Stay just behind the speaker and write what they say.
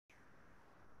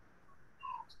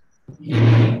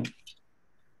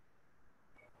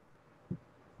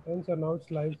Sir now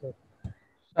it's live sir.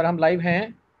 Sir हम live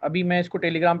हैं अभी। मैं इसको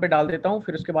टेलीग्राम पे डाल देता हूँ,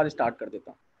 फिर उसके बाद स्टार्ट कर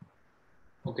देता हूँ।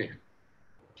 Okay.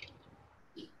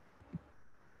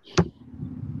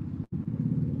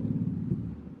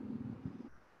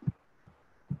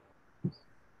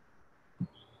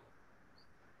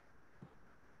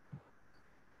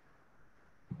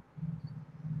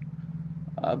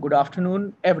 Good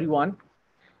afternoon, everyone.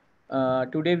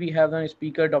 Today we have a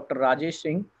speaker, Dr. Rajesh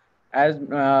Singh. As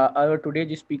our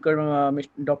today's speaker,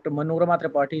 Dr. Manorama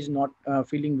Tripathi is not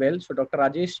feeling well, so Dr.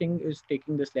 Rajesh Singh is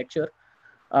taking this lecture.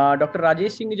 Dr.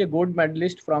 Rajesh Singh is a gold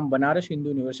medalist from Banaras Hindu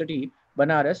University.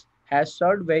 Banaras has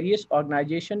served various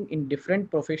organizations in different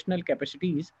professional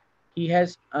capacities. He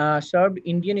has served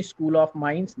Indian School of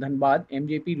Mines, Dhanbad,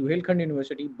 MJP Ruhelkhand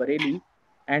University, Bareilly,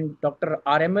 and Dr.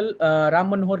 RML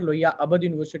Ram Manohar Lohia, Abad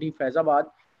University, Faizabad,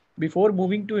 before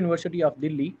moving to University of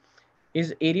Delhi.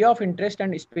 His area of interest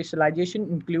and specialization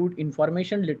include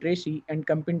information literacy and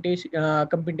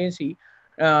competency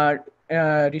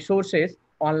resources,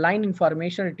 online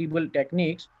information retrieval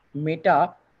techniques,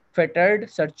 meta, fettered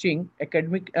searching,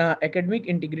 academic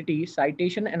integrity,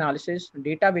 citation analysis,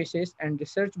 databases, and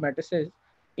research matrices,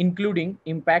 including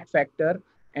impact factor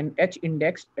and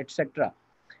H-index, etc.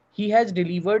 He has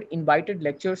delivered invited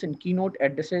lectures and keynote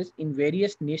addresses in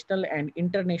various national and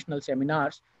international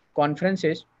seminars,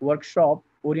 conferences, workshops,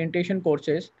 orientation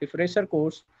courses, refresher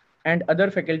course, and other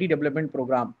faculty development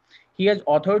program. He has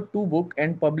authored 2 books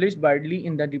and published widely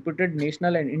in the reputed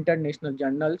national and international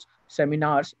journals,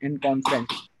 seminars, and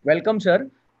conferences. Welcome,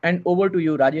 sir, and over to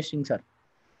you, Rajesh Singh, sir.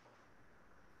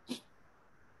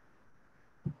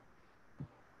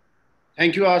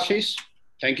 Thank you, Ashish.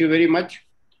 Thank you very much.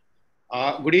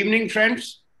 Good evening,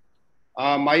 friends.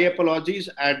 My apologies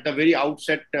at the very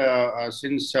outset,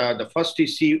 since the first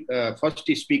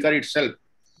speaker itself,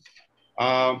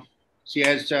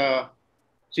 she's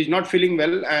not feeling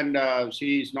well, and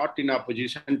she is not in a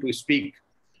position to speak.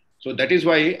 So that is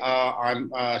why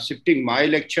I'm shifting my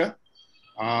lecture,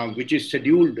 which is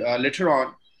scheduled later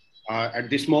on at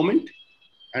this moment.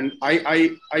 And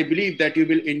I believe that you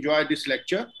will enjoy this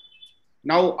lecture.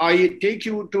 Now I take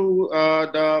you to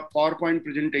the PowerPoint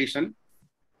presentation.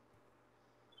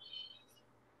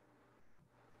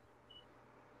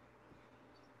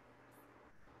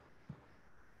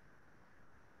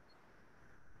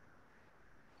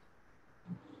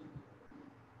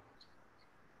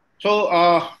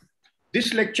 So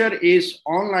this lecture is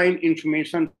online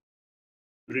information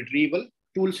retrieval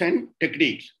tools and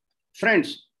techniques.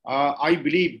 Friends, I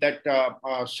believe that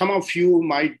some of you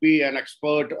might be an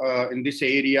expert in this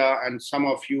area and some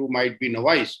of you might be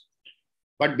novice.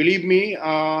 But believe me,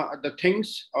 the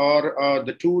things or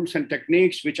the tools and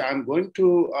techniques which I'm going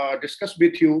to discuss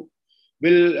with you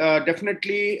will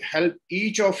definitely help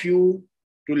each of you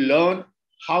to learn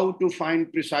how to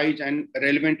find precise and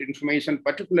relevant information,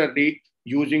 particularly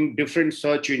using different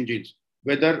search engines,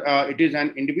 whether it is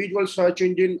an individual search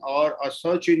engine or a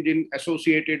search engine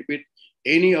associated with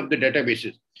any of the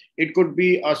databases. It could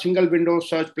be a single window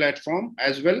search platform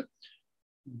as well.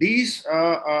 These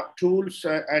tools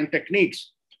and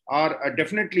techniques are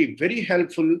definitely very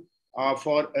helpful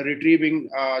for retrieving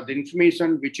the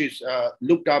information which is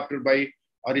looked after by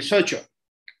a researcher.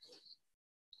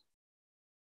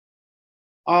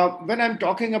 When I'm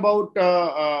talking about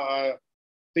the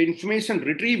information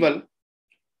retrieval,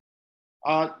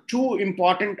 2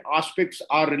 important aspects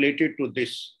are related to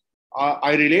this.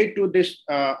 I relate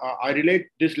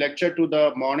this lecture to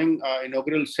the morning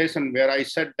inaugural session where I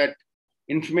said that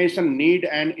information need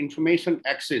and information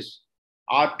access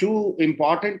are 2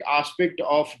 important aspects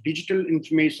of digital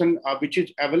information which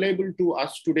is available to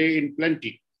us today in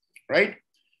plenty, right?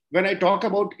 When I talk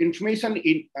about information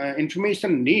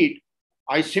need,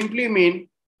 I simply mean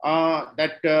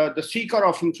that the seeker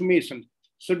of information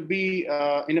should be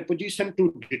in a position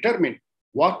to determine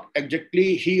what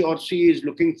exactly he or she is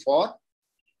looking for,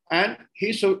 and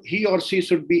he or she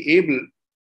should be able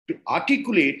to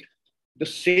articulate the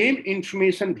same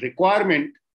information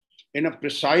requirement in a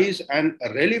precise and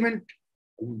relevant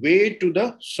way to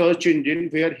the search engine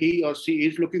where he or she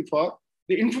is looking for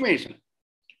the information.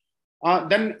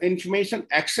 Then information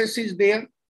access is there.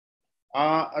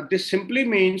 This simply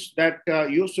means that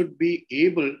you should be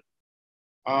able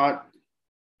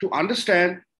to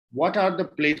understand what are the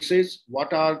places,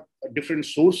 what are different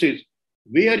sources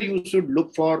where you should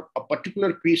look for a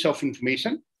particular piece of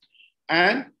information.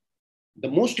 And the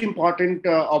most important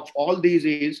of all these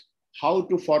is how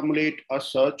to formulate a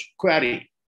search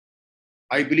query.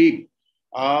 I believe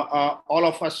all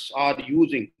of us are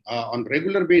using on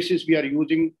regular basis, we are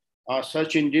using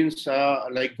search engines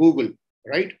like Google,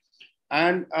 right?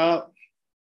 And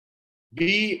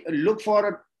we look for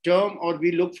a term or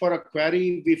we look for a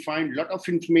query, we find a lot of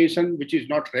information which is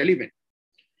not relevant.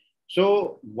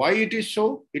 So why it is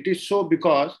so? It is so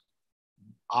because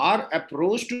our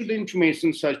approach to the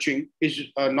information searching is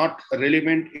not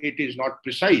relevant, it is not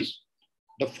precise.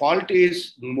 The fault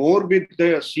is more with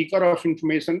the seeker of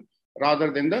information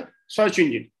rather than the search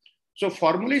engine. So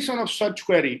formulation of search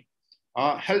query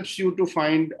helps you to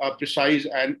find precise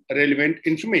and relevant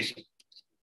information.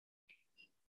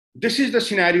 This is the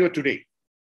scenario today.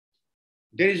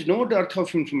 There is no dearth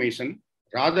of information.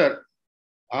 Rather,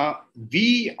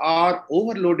 we are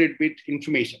overloaded with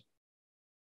information.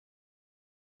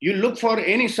 You look for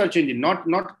any search engine,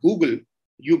 not Google.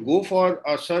 You go for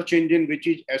a search engine which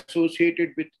is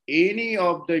associated with any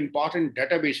of the important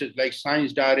databases like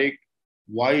Science Direct,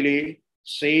 Wiley,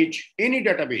 Sage, any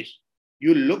database.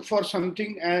 You look for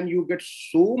something and you get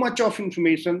so much of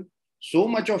information,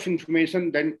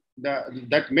 then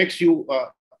that makes you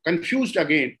confused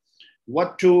again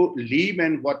what to leave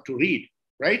and what to read,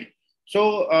 right?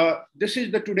 So this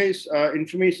is the today's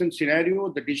information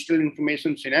scenario, the digital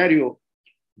information scenario,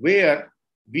 where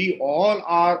we all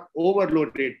are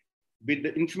overloaded with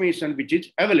the information which is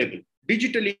available,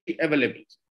 digitally available.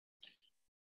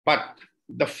 But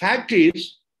the fact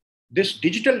is, this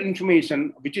digital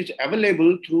information which is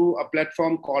available through a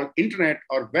platform called internet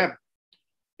or web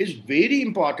is very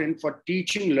important for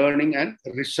teaching, learning, and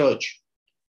research.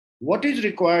 What is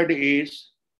required is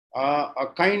a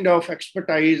kind of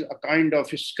expertise, a kind of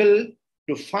skill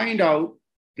to find out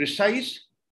precise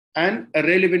and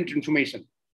relevant information.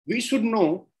 We should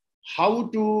know how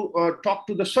to talk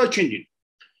to the search engine.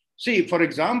 See, for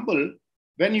example,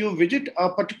 when you visit a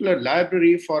particular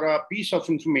library for a piece of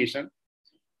information,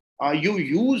 you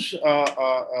use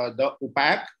the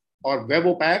OPAC or web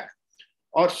OPAC,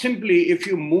 or simply if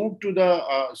you move to the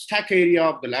stack area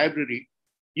of the library,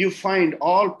 you find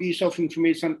all piece of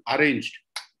information arranged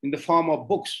in the form of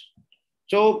books.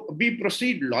 So we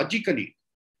proceed logically.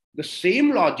 The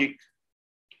same logic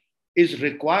is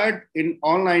required in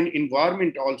online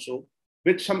environment also,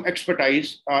 with some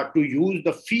expertise to use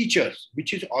the features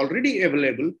which is already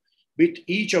available with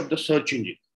each of the search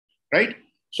engine, right?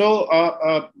 So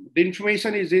the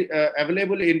information is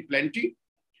available in plenty,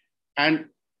 and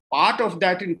part of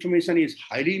that information is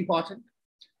highly important.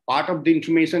 Part of the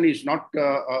information is not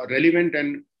relevant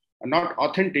and not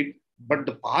authentic, but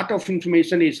the part of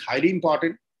information is highly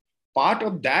important. Part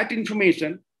of that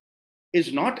information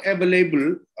is not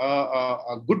available,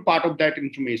 a good part of that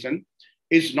information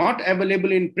is not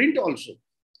available in print also.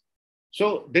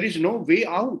 So there is no way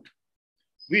out.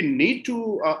 We need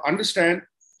to understand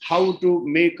how to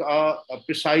make a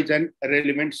precise and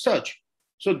relevant search.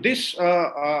 So this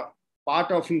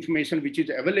part of information which is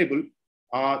available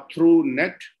through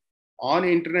net, on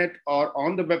internet, or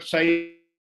on the websites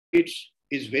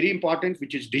is very important,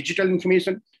 which is digital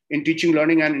information in teaching,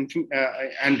 learning,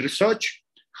 and research.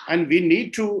 And we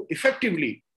need to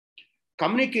effectively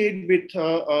communicate with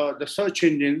the search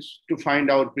engines to find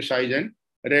out precise and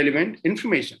relevant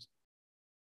information.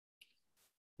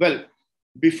 Well,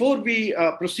 before we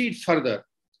proceed further,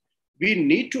 we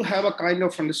need to have a kind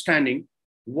of understanding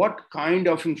what kind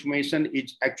of information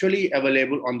is actually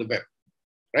available on the web,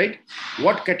 right?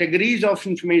 What categories of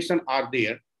information are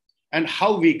there and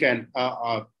how we can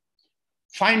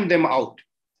find them out.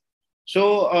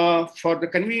 So for the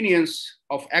convenience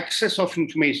of access of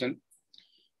information,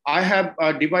 I have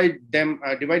divided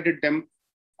them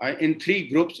in three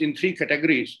groups, in three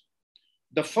categories.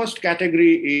 The first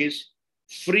category is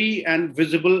free and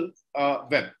visible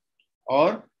web,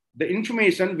 or the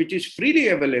information which is freely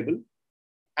available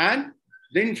and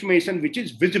the information which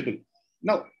is visible.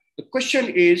 Now, the question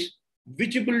is,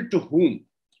 visible to whom?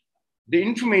 The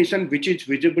information which is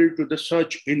visible to the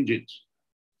search engines,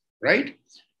 right?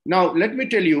 Now, let me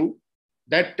tell you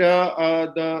that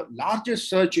the largest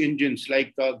search engines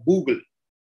like Google,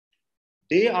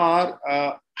 they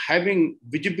are having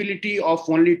visibility of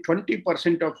only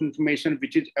 20% of information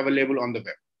which is available on the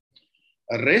web.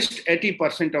 The rest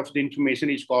 80% of the information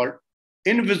is called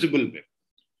invisible web.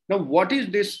 Now, what is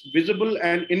this visible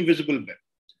and invisible web?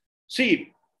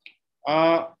 See,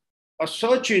 a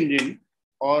search engine,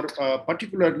 or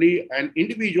particularly an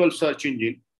individual search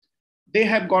engine, they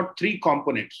have got three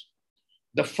components.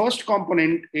 The first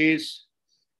component is,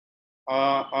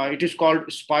 it is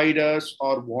called spiders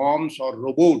or worms or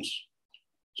robots.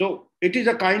 So it is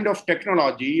a kind of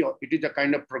technology, or it is a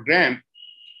kind of program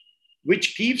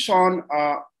which keeps on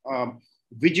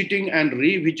visiting and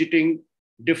revisiting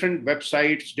different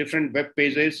websites, different web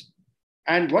pages,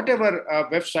 And whatever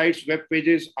websites, web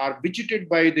pages are visited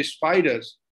by the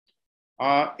spiders,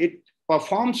 it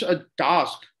performs a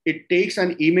task. It takes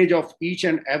an image of each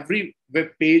and every web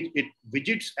page it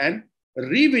visits and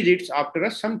revisits after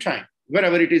some time,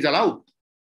 wherever it is allowed.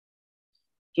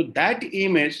 So that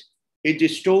image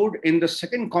is stored in the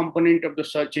second component of the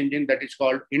search engine, that is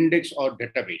called index or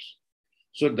database.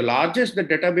 So the largest the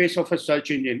database of a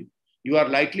search engine, you are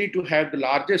likely to have the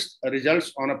largest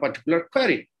results on a particular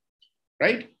query,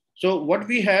 right? So what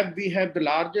we have the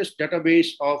largest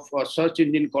database of a search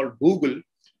engine called Google.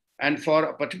 And for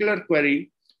a particular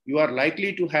query, you are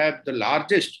likely to have the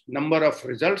largest number of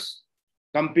results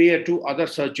compared to other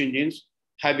search engines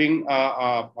having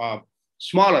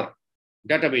smaller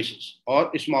databases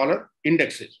or smaller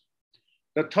indexes.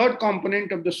 The third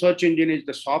component of the search engine is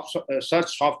the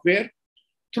search software,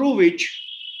 through which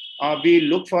we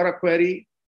look for a query,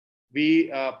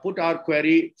 we put our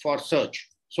query for search.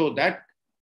 So that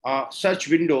search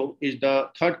window is the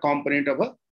third component of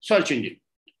a search engine.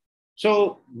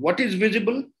 So what is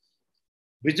visible?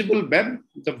 Visible web.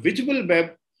 The visible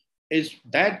web is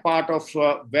that part of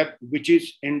web which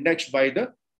is indexed by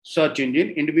the search engine,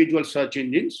 individual search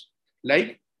engines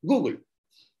like Google.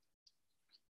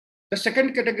 The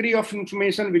second category of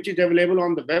information which is available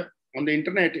on the web, on the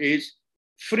internet, is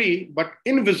free but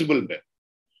invisible web.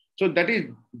 So that is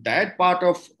that part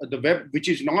of the web which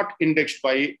is not indexed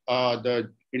by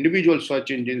the individual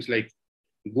search engines like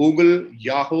Google,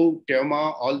 Yahoo,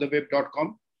 Tema,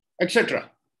 alltheweb.com, etc.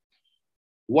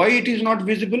 Why it is not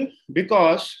visible?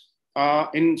 Because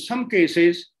in some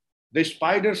cases, the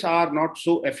spiders are not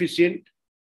so efficient.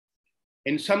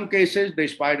 In some cases, the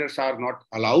spiders are not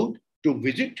allowed to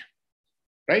visit,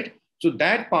 right? So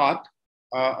that path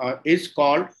is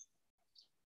called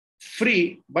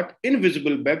free but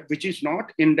invisible web, which is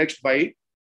not indexed by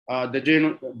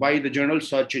the general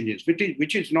search engines,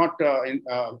 which is not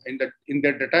in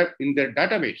their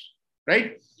database,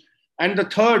 right? And the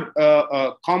third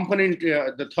component,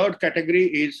 the third category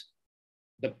is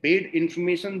the paid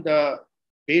information, the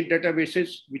paid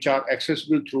databases which are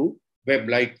accessible through web,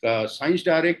 like Science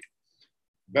Direct,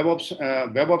 Web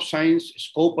of Science,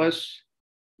 Scopus,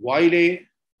 Wiley,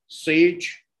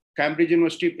 Sage, Cambridge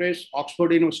University Press,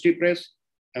 Oxford University Press,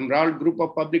 Emerald Group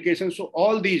of Publications. So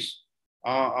all these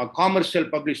commercial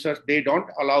publishers, they don't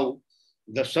allow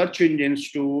the search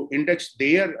engines to index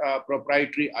their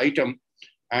proprietary item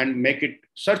and make it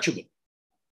searchable.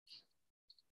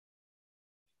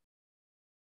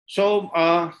 So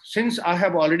since I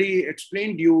have already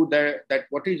explained you that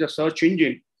what is a search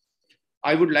engine,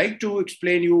 I would like to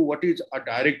explain you what is a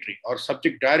directory or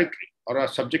subject directory or a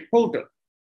subject portal.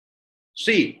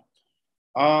 See,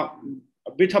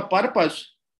 with a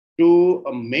purpose to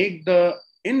make the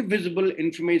invisible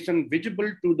information visible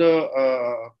to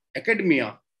the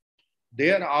academia,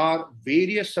 there are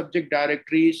various subject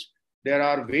directories, there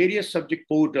are various subject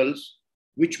portals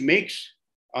which makes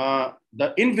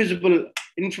the invisible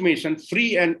information,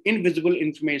 free and invisible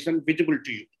information, visible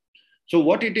to you. So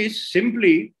what it is,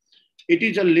 simply, it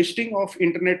is a listing of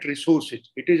internet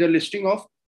resources. It is a listing of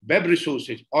web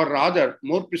resources, or rather,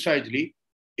 more precisely,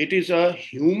 it is a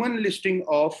human listing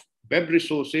of web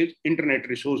resources, internet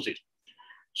resources.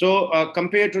 So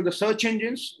compared to the search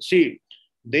engines, see,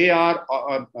 they are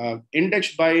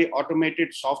indexed by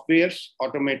automated softwares,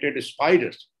 automated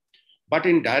spiders. But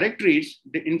in directories,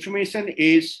 the information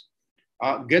is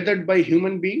gathered by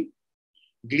human being,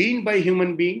 gleaned by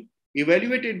human being,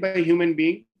 evaluated by human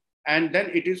being, and then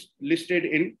it is listed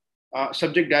in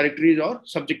subject directories or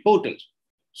subject portals.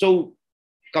 So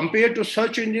compared to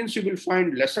search engines, you will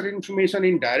find lesser information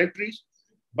in directories,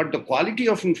 but the quality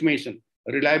of information,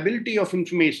 reliability of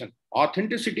information,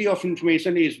 authenticity of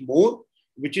information is more,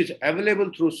 which is available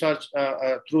through search,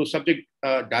 through subject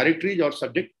directories or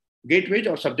subject gateways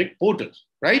or subject portals,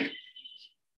 right?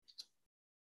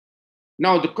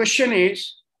 Now the question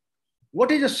is, what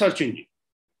is a search engine?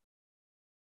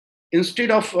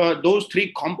 Instead of those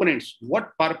three components,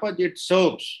 what purpose it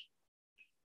serves,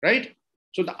 right?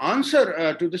 So the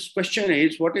answer to this question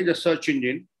is, what is a search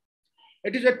engine?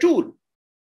 It is a tool.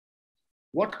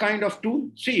 What kind of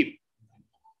tool? See,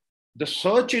 the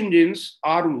search engines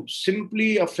are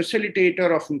simply a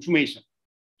facilitator of information.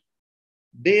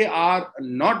 They are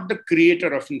not the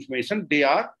creator of information. They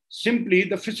are simply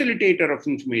the facilitator of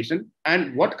information.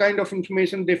 And what kind of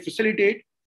information they facilitate?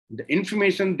 The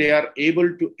information they are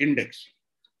able to index,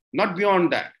 not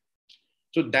beyond that.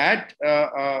 So that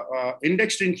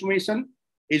indexed information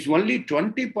is only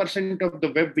 20% of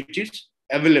the web which is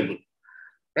available,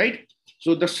 right?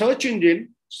 So the search engine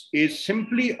is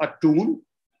simply a tool.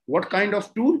 What kind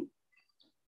of tool?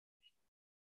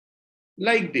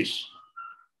 like this.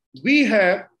 We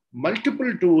have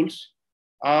multiple tools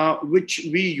which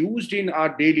we used in our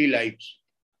daily lives,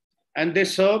 and they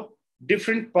serve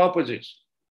different purposes,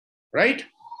 right?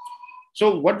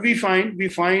 So what we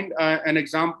find an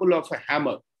example of a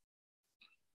hammer.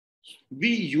 We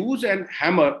use a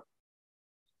hammer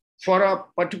for a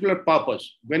particular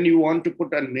purpose. When you want to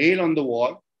put a nail on the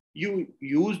wall, you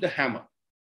use the hammer.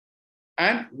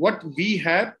 And what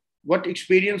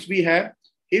experience we have,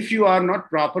 if you are not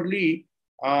properly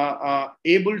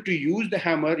able to use the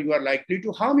hammer, you are likely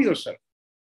to harm yourself.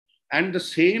 And the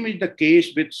same is the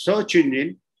case with search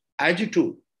engine as a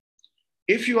tool.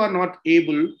 If you are not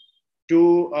able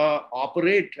to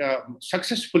operate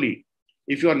successfully,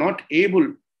 if you are not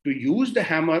able to use the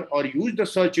hammer or use the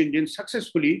search engine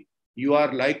successfully, you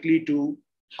are likely to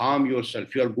harm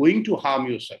yourself. You are going to harm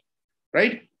yourself,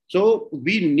 right? So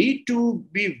we need to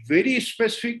be very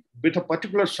specific with a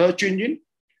particular search engine.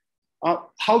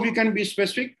 How we can be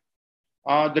specific?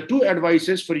 The two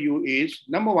advices for you is,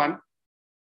 number one,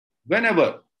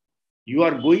 whenever you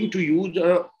are going to use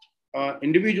a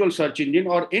individual search engine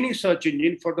or any search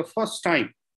engine for the first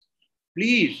time,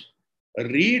 please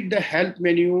read the help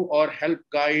menu or help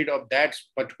guide of that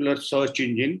particular search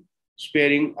engine,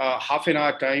 sparing half an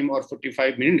hour time or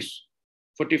 45 minutes.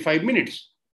 45 minutes.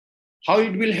 How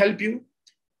it will help you?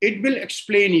 It will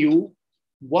explain you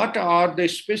what are the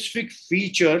specific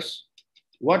features,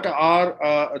 what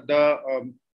are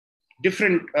the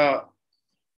different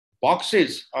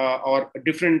boxes or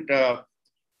different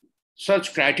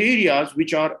search criteria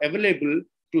which are available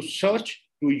to search,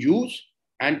 to use,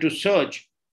 and to search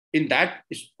in that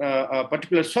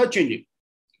particular search engine,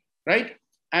 right?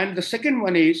 And the second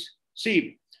one is,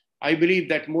 see, I believe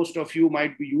that most of you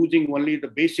might be using only the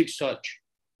basic search.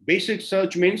 Basic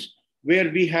search means where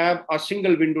we have a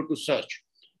single window to search.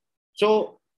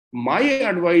 So my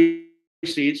advice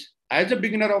is, as a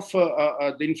beginner of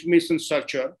the information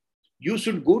searcher, you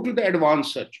should go to the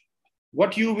advanced search.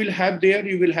 What you will have there,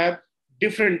 you will have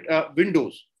different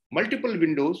windows, multiple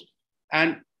windows,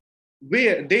 and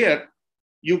where there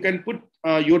you can put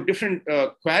your different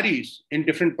queries in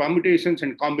different permutations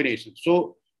and combinations.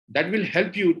 So that will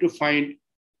help you to find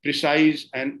precise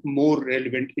and more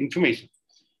relevant information.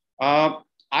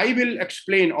 I will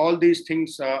explain all these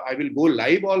things. I will go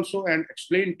live also and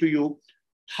explain to you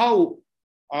how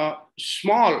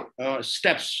small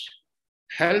steps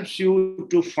helps you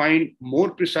to find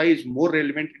more precise, more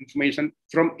relevant information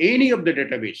from any of the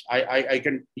database. I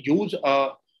can use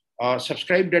a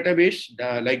subscribed database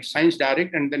like Science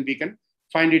Direct, and then we can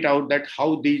find it out that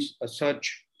how these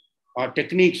search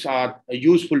techniques are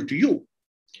useful to you.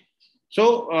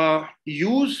 So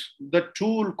use the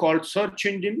tool called search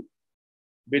engine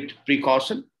with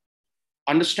precaution.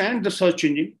 Understand the search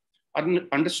engine,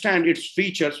 understand its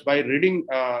features by reading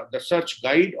the search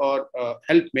guide or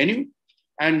help menu,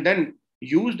 and then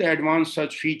use the advanced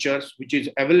search features which is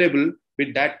available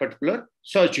with that particular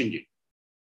search engine.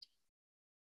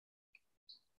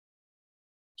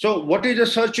 So what is a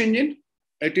search engine?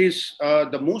 It is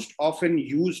the most often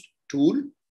used tool.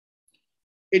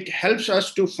 It helps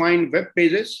us to find web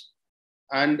pages,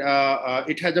 and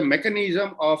it has a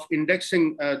mechanism of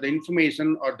indexing the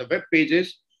information or the web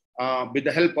pages with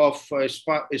the help of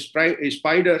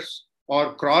spiders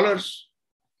or crawlers.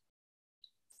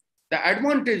 The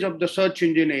advantage of the search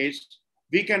engine is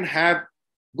we can have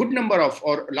good number of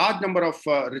or large number of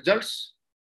results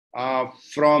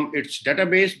from its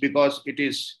database, because it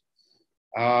is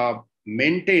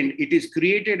maintained, it is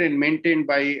created and maintained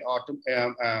by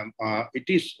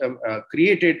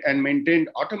created and maintained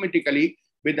automatically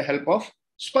with the help of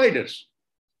spiders.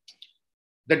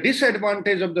 The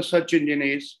disadvantage of the search engine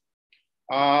is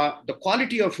the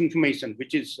quality of information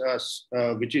which is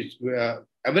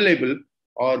available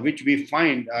or which we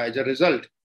find as a result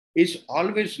is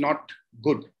always not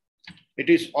good. It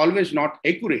is always not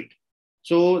accurate.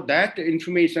 So that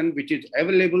information which is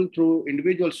available through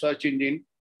individual search engine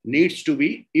needs to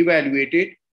be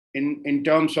evaluated in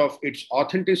terms of its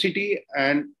authenticity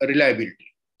and reliability.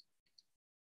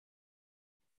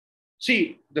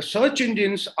 See, the search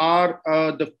engines are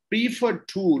the preferred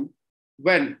tool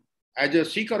when, as a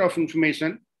seeker of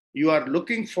information, you are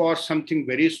looking for something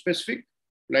very specific,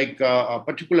 like a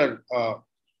particular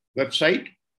website,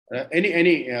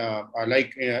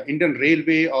 like Indian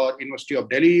Railway or University of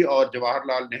Delhi or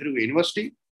Jawaharlal Nehru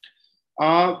University.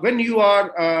 When you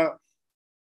are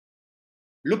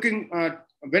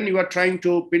when you are trying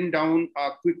to pin down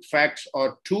quick facts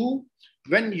or two,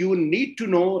 when you need to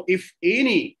know if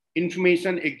any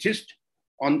information exists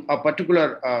on a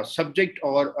particular subject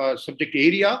or subject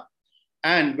area,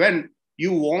 and when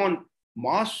you want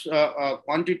mass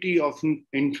quantity of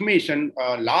information,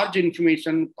 large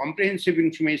information, comprehensive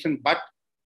information, but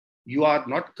you are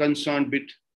not concerned with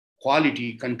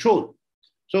quality control.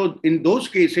 So in those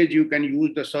cases, you can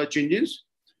use the search engines.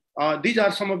 These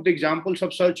are some of the examples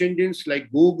of search engines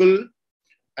like Google,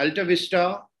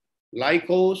 AltaVista,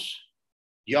 Lycos,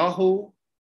 Yahoo,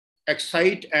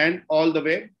 Excite, and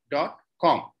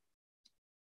alltheweb.com.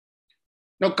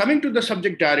 Now, coming to the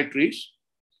subject directories,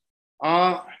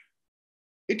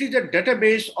 it is a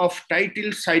database of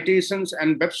titles, citations,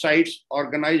 and websites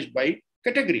organized by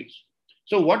categories.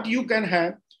 So what you can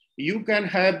have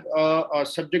a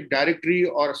subject directory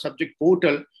or a subject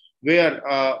portal where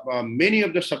many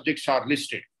of the subjects are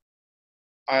listed.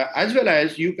 As well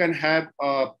as you can have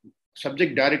a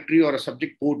subject directory or a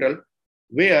subject portal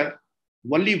where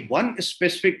only one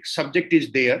specific subject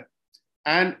is there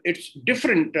and its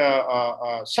different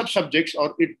sub-subjects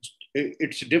or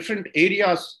its different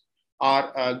areas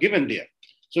are given there.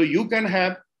 So you can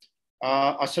have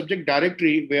a subject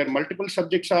directory where multiple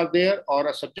subjects are there, or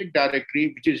a subject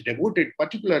directory which is devoted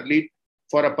particularly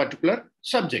for a particular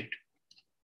subject.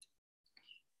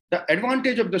 The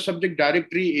advantage of the subject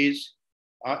directory is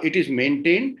it is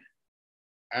maintained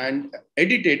and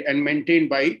edited and maintained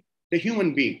by the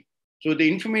human being. So the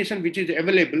information which is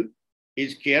available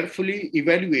is carefully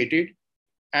evaluated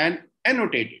and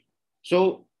annotated.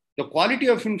 So the quality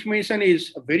of information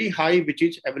is very high, which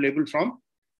is available from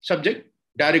subject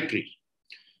directory.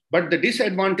 But the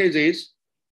disadvantage is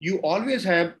you always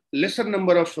have lesser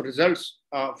number of results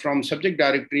from subject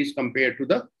directories compared to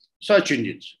the search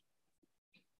engines.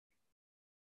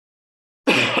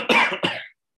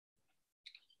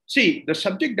 See, the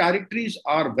subject directories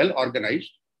are well organized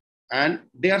and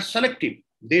they are selective.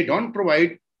 They don't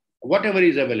provide whatever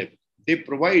is available. They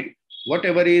provide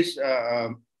whatever is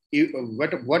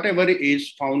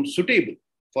found suitable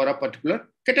for a particular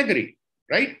category,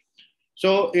 right?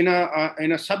 So in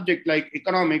a subject like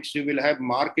economics, you will have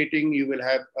marketing, you will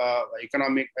have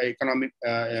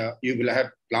you will have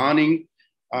planning,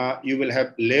 you will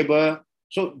have labor.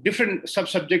 So different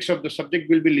sub-subjects of the subject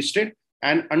will be listed,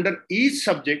 and under each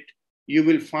subject, you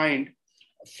will find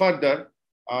further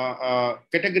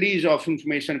categories of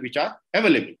information which are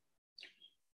available.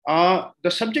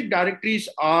 The subject directories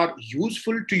are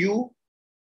useful to you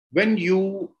when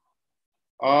you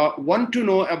want to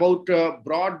know about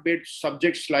broad-based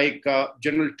subjects like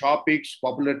general topics,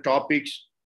 popular topics,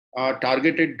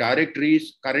 targeted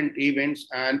directories, current events,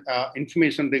 and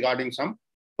information regarding some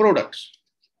products.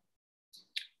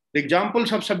 The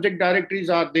examples of subject directories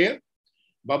are there: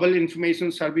 Bubble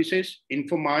Information Services,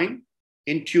 InfoMine,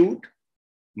 Intuit,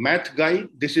 Math Guide.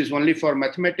 This is only for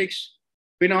mathematics.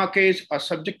 Pinnacle, a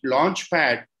subject launch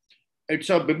pad. It's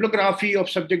a bibliography of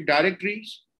subject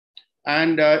directories.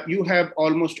 And you have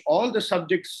almost all the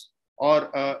subjects or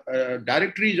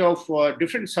directories of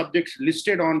different subjects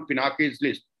listed on Pinnacle's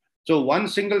list. So one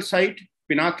single site,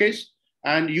 Pinnacle,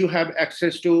 and you have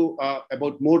access to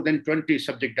about more than 20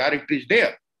 subject directories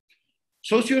there.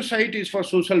 Socio site is for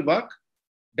social work.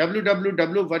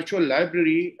 www virtual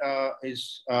library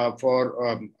is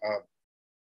for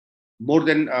more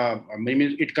than,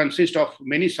 it consists of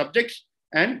many subjects,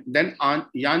 and then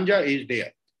Yanja is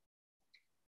there.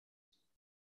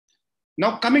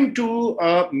 Now coming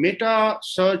to meta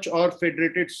search or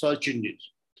federated search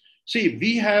engines. See,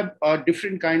 we have a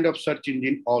different kind of search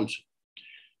engine also.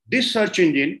 This search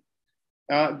engine,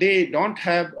 they don't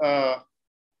have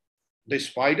the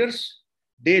spiders.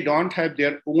 They don't have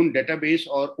their own database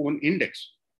or own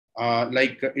index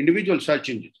like individual search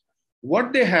engines.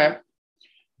 What they have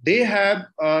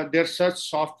their search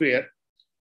software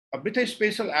with a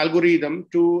special algorithm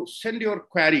to send your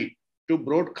query, to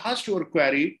broadcast your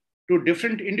query to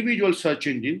different individual search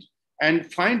engines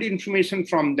and find information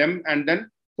from them and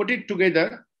then put it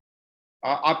together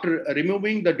after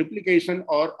removing the duplication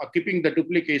or keeping the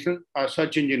duplication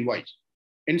search engine wise.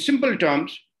 In simple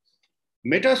terms,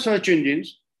 meta search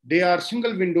engines, they are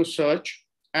single window search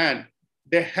and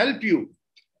they help you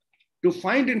to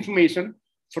find information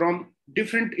from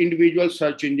different individual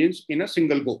search engines in a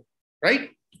single go, right?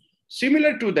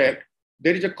 Similar to that,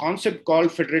 there is a concept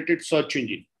called federated search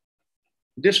engine.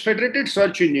 This federated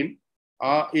search engine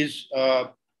is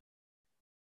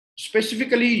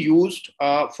specifically used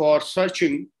for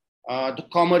searching the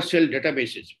commercial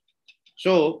databases.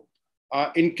 So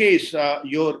in case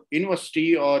your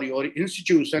university or your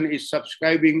institution is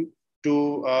subscribing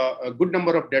to a good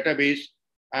number of database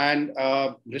and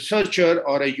a researcher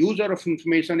or a user of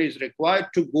information is required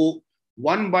to go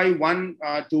one by one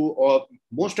to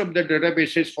most of the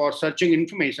databases for searching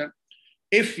information,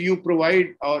 if you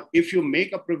provide or if you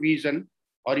make a provision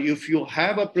or if you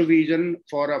have a provision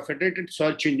for a federated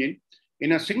search engine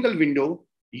in a single window,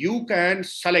 you can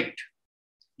select,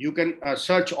 you can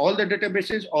search all the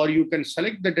databases, or you can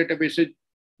select the databases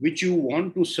which you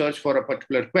want to search for a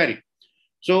particular query.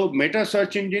 So meta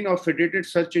search engine or federated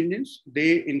search engines,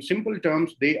 they, in simple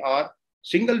terms, they are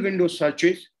single window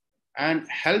searches and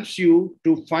helps you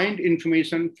to find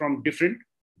information from different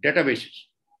databases,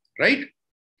 right?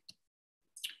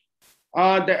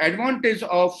 The advantage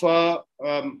of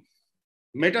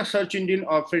meta search engine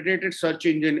or federated search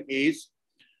engine is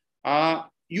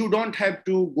you don't have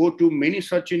to go to many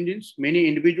search engines, many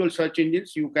individual search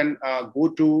engines. You can go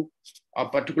to a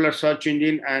particular search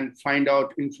engine and find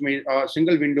out information, a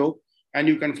single window, and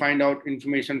you can find out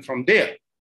information from there.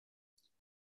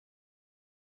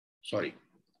 Sorry.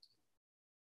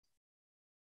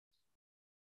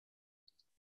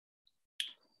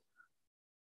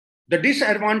 The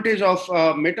disadvantage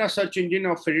of meta search engine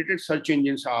or federated search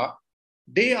engines are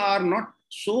they are not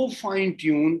so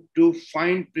fine-tuned to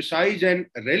find precise and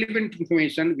relevant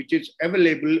information which is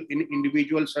available in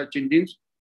individual search engines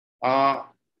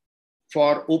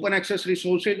for open access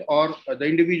resources, or the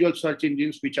individual search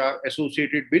engines which are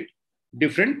associated with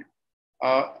different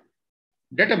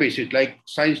databases like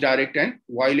Science Direct and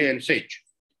Wiley and Sage,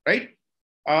 right?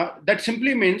 That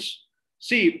simply means,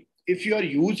 see, if you are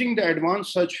using the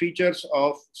advanced search features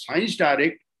of Science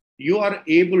Direct, you are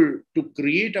able to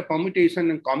create a permutation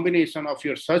and combination of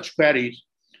your search queries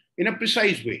in a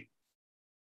precise way.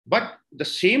 But the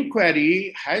same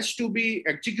query has to be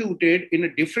executed in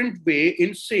a different way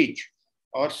in Sage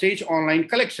or Sage Online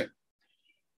Collection.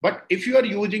 But if you are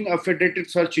using a federated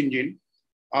search engine,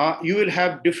 you will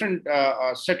have different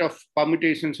set of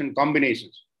permutations and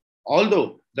combinations.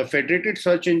 Although the federated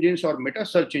search engines or meta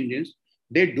search engines,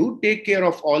 they do take care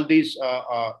of all these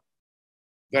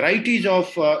varieties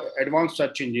of advanced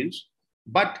search engines,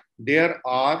 but there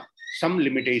are some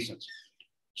limitations.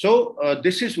 So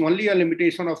this is only a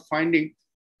limitation of finding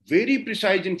very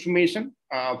precise information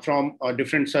from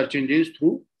different search engines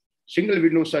through single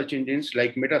window search engines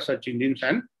like meta search engines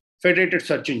and federated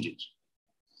search engines.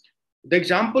 The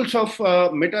examples of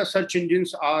meta search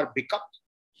engines are Bickup,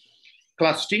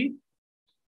 Clusty,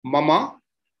 Mama,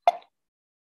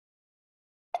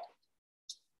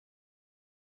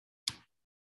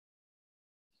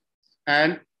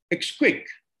 and Xquick.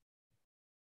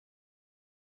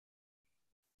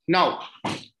 Now,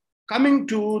 coming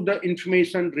to the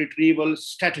information retrieval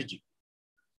strategy,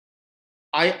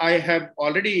 I have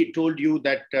already told you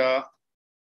that,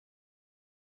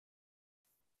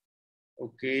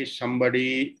 okay,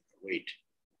 somebody, wait.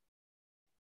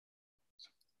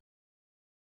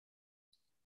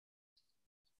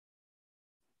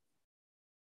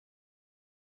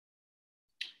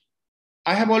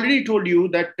 I have already told you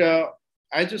that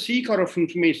as a seeker of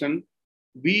information,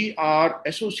 we are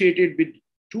associated with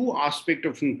two aspects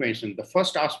of information. The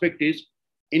first aspect is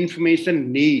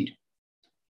information need.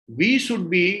 We should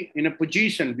be in a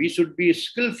position, we should be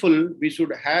skillful, we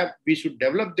should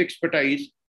develop the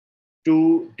expertise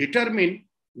to determine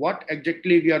what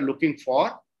exactly we are looking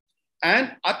for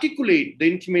and articulate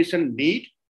the information need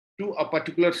to a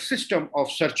particular system of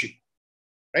searching,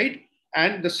 right?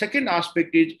 And the second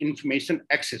aspect is information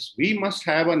access. We must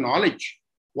have a knowledge.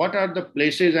 What are the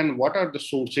places and what are the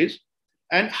sources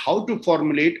and how to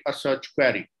formulate a search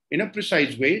query in a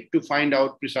precise way to find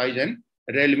out precise and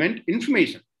relevant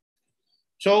information.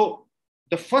 So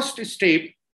the first step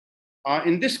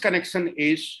in this connection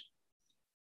is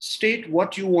state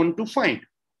what you want to find.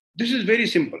 This is very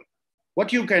simple.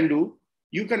 What you can do,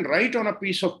 you can write on a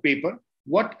piece of paper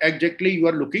what exactly you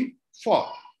are looking for.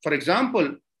 For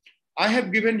example, I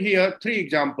have given here three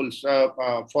examples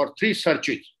for three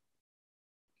searches.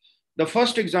 The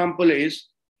first example is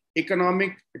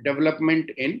economic development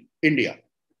in India.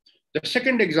 The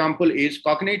second example is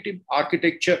cognitive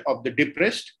architecture of the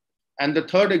depressed. And the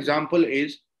third example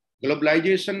is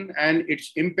globalization and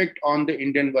its impact on the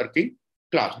Indian working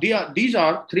class. These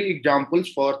are three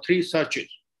examples for three searches.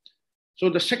 So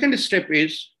the second step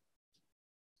is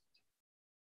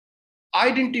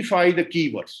identify the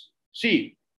keywords.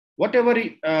 See, whatever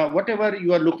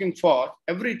you are looking for,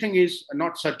 everything is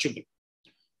not searchable.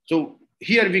 So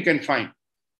here we can find.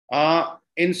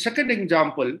 In second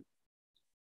example,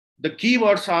 the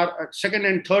keywords are, second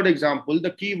and third example,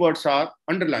 the keywords are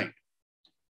underlined.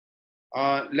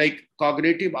 Like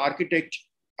cognitive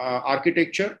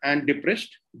architecture and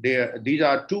depressed. These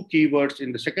are two keywords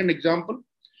in the second example.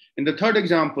 In the third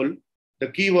example, the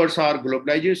keywords are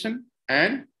globalization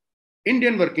and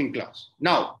Indian working class.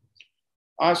 Now,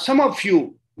 some of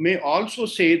you may also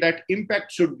say that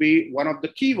impact should be one of the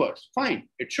keywords. Fine,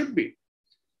 it should be.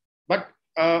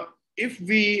 if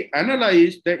we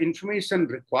analyze the information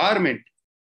requirement,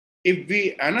 if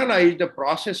we analyze the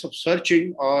process of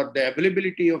searching or the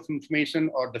availability of information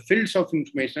or the fields of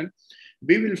information,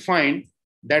 we will find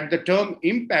that the term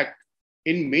impact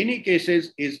in many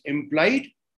cases is implied.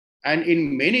 And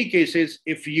in many cases,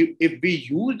 if we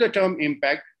use the term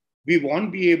impact, we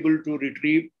won't be able to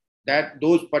retrieve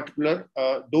those particular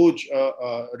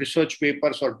research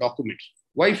papers or documents.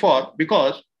 Why for?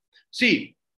 Because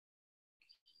see,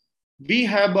 we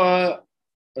have a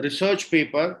research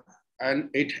paper and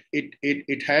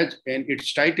it has in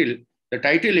its title, the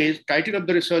title of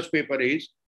the research paper is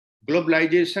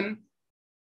Globalization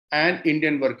and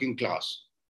Indian Working Class.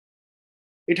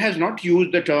 It has not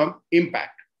used the term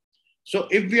impact. So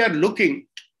if we are looking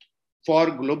for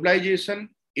globalization,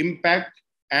 impact,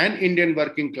 and Indian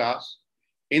working class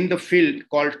in the field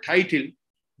called title,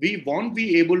 we won't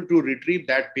be able to retrieve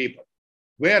that paper.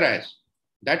 Whereas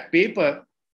that paper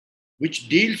which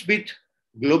deals with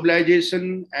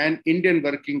globalization and Indian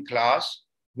working class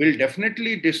will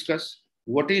definitely discuss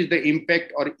what is the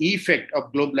impact or effect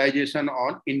of globalization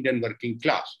on Indian working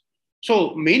class.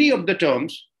 So many of the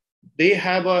terms, they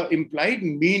have an implied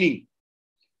meaning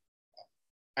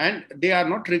and they are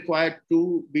not required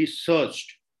to be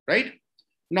searched, right?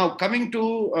 Now, coming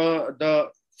to the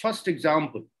first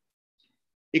example,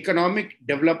 economic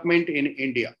development in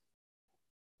India.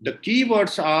 The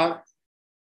keywords are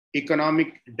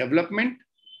economic development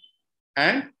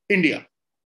and India.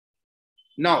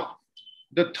 Now,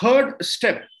 the third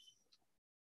step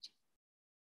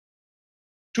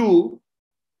to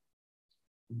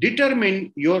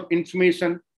determine your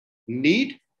information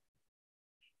need,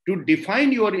 to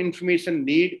define your information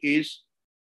need is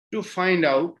to find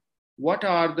out what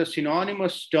are the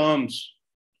synonymous terms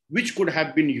which could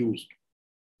have been used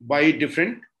by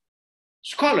different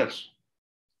scholars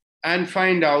and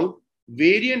find out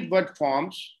variant word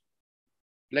forms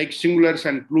like singulars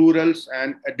and plurals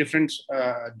and a difference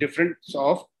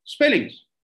of spellings.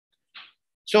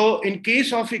 So in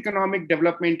case of economic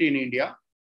development in India,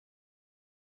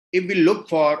 if we look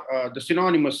for the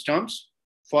synonymous terms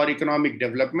for economic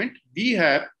development, we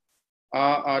have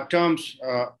terms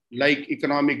like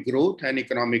economic growth and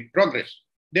economic progress.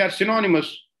 They are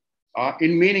synonymous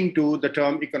in meaning to the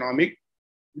term economic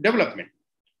development.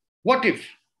 What if,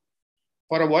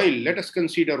 for a while, let us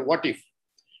consider what if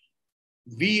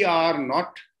we are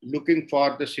not looking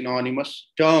for the synonymous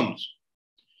terms.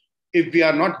 If we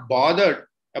are not bothered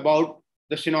about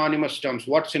the synonymous terms,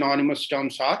 what synonymous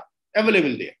terms are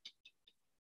available there.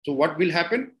 So what will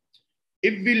happen?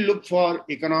 If we look for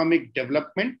economic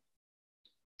development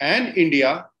and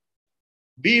India,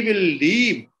 we will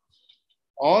leave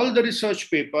all the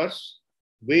research papers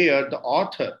where the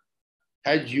author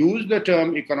has used the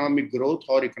term economic growth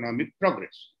or economic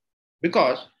progress,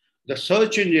 because the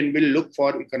search engine will look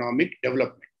for economic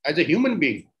development. As a human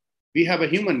being, we have a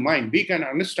human mind. We can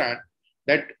understand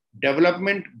that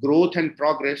development, growth, and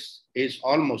progress is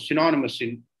almost synonymous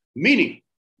in meaning.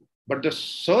 But the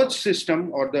search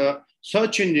system or the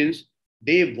search engines,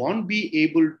 they won't be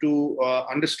able to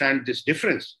understand this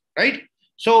difference, right?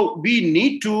 So we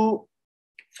need to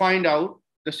find out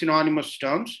the synonymous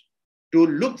terms, to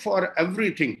look for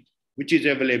everything which is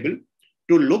available,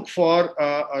 to look for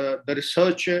the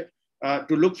research, to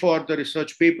look for the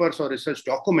research papers or research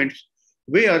documents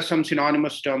where some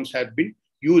synonymous terms have been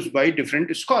used by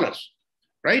different scholars,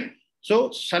 right?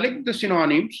 So select the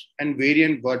synonyms and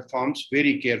variant word forms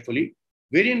very carefully.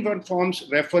 Variant word forms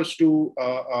refers to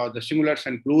the singulars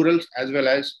and plurals, as well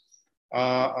as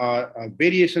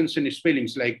variations in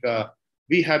spellings. Like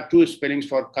we have two spellings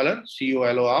for color,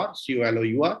 C-O-L-O-R,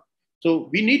 C-O-L-O-U-R. So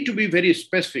we need to be very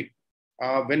specific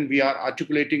when we are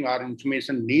articulating our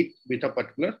information need with a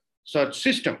particular search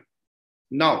system.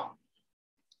 Now,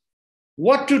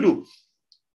 what to do?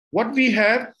 What we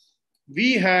have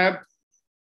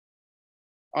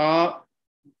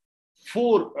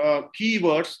four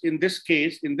keywords in this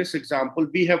case. In this example,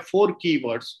 we have four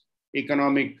keywords: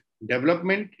 economic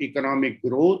development, economic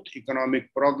growth,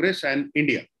 economic progress, and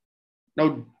India.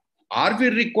 Now, are we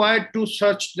required to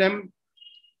search them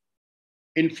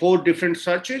in four different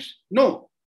searches? No,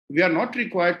 we are not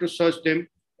required to search them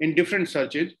in different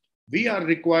searches. We are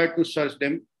required to search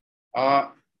them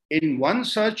in one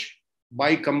search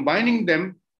by combining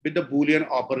them with the Boolean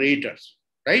operators,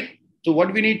 right? So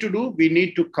what we need to do, we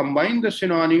need to combine the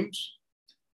synonyms,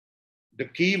 the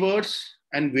keywords,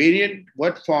 and variant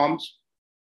word forms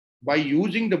by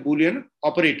using the Boolean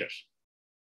operators.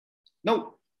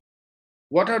 Now,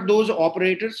 what are those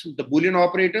operators? The Boolean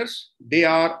operators, they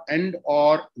are and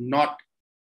or not.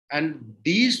 And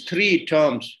these three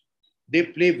terms, they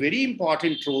play very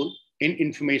important role in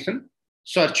information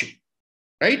searching,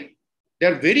 right?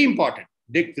 They're very important.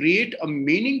 They create a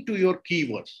meaning to your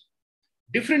keywords.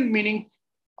 Different meaning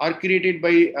are created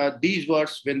by these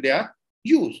words when they are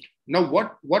used. Now,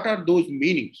 what are those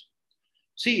meanings?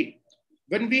 See,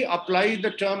 when we apply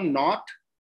the term not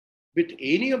with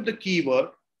any of the keyword,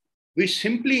 we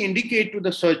simply indicate to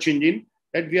the search engine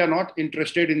that we are not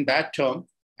interested in that term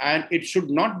and it should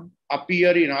not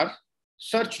appear in our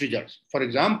search results. For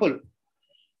example,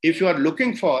 if you are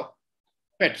looking for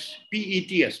pets,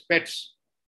 P-E-T-S, pets,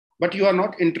 but you are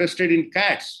not interested in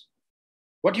cats,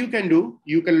 what you can do,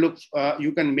 you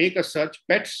can make a search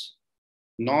pets,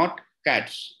 not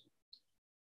cats.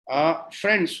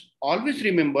 Friends, always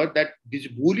remember that these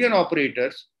Boolean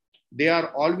operators, they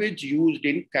are always used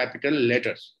in capital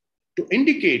letters to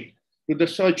indicate to the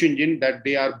search engine that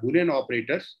they are Boolean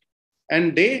operators,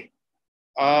 and they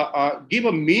give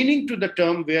a meaning to the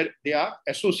term where they are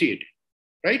associated,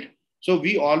 right? So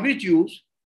we always use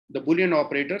the Boolean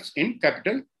operators in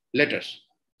capital letters.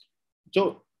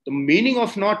 So the meaning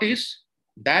of not is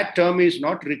that term is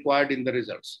not required in the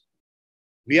results.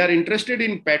 We are interested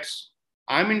in pets.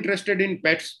 I'm interested in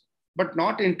pets, but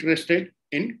not interested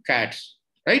in cats,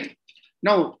 right?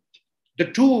 Now, the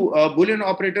two Boolean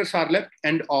operators are left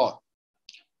and or.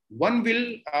 One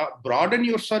will broaden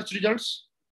your search results.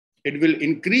 It will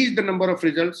increase the number of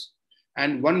results,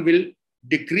 and one will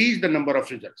decrease the number of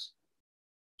results.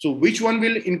 So which one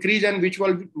will increase and which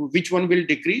one will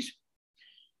decrease?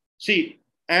 See,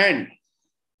 and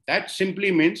that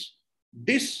simply means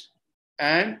this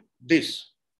and this.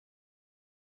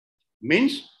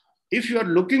 Means if you are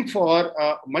looking for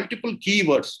multiple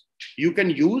keywords, you can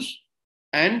use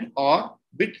and or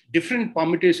with different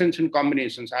permutations and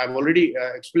combinations. I have already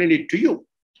explained it to you.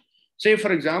 Say,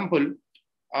 for example,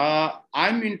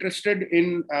 I'm interested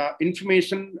in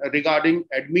information regarding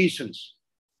admissions,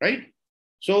 right?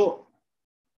 So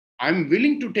I'm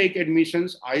willing to take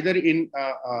admissions either in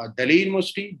Delhi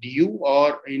University, DU,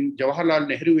 or in Jawaharlal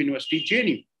Nehru University,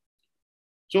 JNU.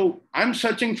 So I'm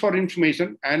searching for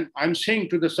information and I'm saying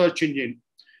to the search engine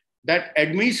that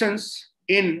admissions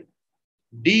in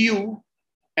DU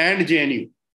and JNU,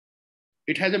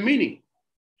 it has a meaning.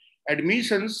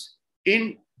 Admissions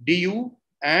in DU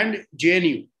and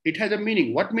JNU, it has a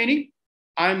meaning. What meaning?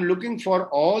 I'm looking for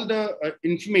all the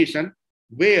information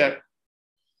where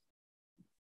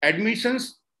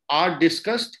admissions are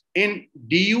discussed in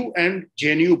DU and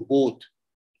JNU both.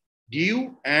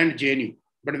 DU and JNU.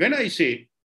 But when I say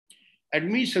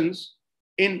admissions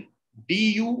in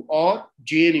DU or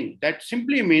JNU, that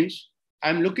simply means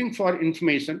I'm looking for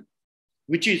information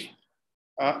which is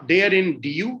there in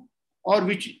DU or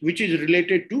which is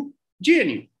related to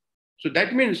JNU. So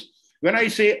that means when I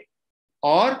say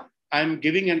or, I'm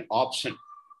giving an option.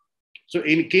 So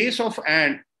in case of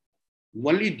and,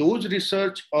 only those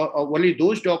research or only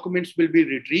those documents will be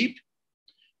retrieved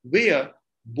where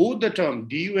both the term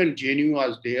DU and JNU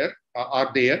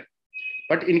are there.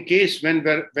 But in case when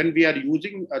we are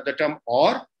using the term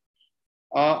or,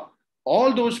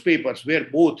 all those papers where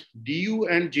both DU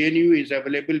and JNU is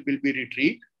available will be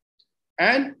retrieved,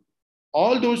 and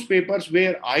all those papers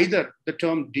where either the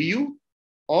term DU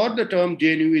or the term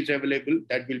JNU is available,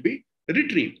 that will be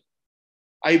retrieved.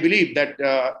 I believe that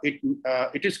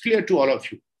it is clear to all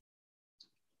of you.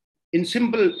 In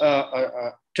simple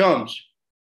terms,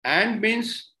 and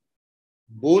means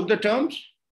both the terms,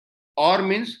 or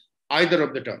means either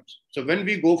of the terms. So when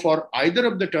we go for either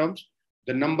of the terms,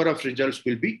 the number of results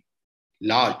will be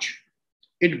large.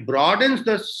 It broadens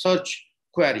the search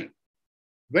query.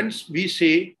 When we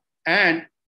say and,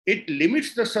 it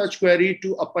limits the search query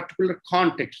to a particular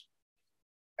context.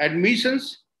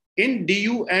 Admissions in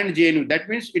DU and JNU, that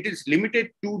means it is limited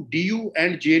to DU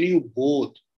and JNU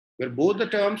both, where both the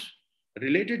terms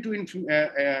related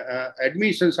to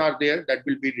admissions are there, that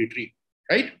will be retrieved,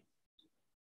 right?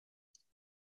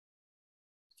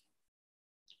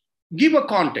 Give a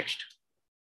context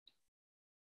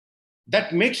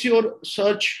that makes your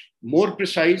search more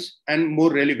precise and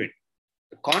more relevant.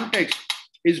 The context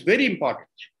is very important.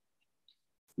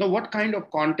 Now, what kind of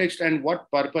context and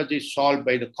what purpose is solved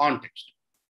by the context?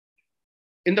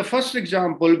 In the first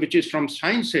example, which is from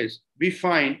sciences, we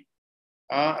find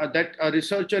that a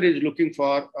researcher is looking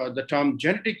for the term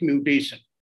genetic mutation.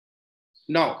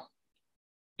 Now,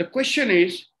 the question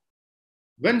is,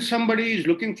 when somebody is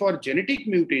looking for genetic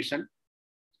mutation,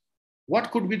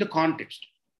 what could be the context?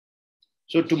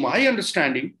 So to my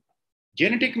understanding,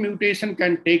 genetic mutation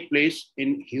can take place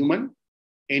in human,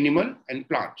 animal, and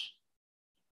plants.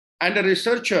 And a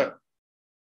researcher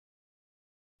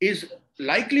is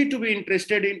likely to be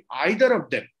interested in either of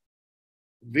them.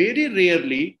 very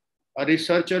rarely a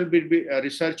researcher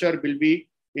will be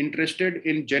interested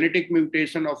in genetic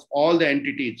mutation of all the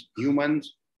entities,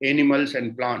 humans, animals,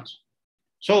 and plants.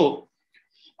 So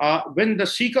when the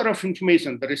seeker of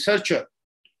information, the researcher,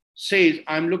 says,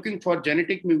 I'm looking for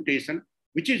genetic mutation,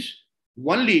 which is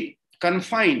only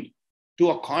confined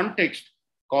to a context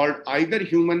called either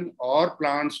human or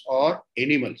plants or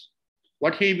animals,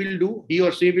 what he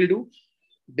or she will do,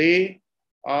 they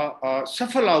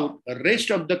shuffle out the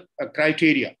rest of the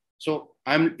criteria. So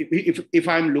if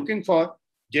I'm looking for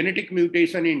genetic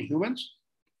mutation in humans,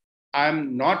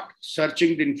 I'm not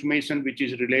searching the information which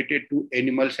is related to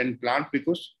animals and plants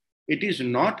because it is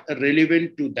not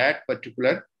relevant to that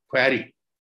particular query.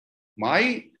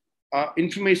 My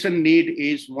information need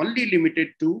is only limited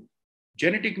to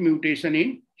genetic mutation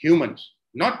in humans.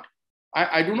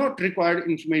 I do not require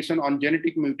information on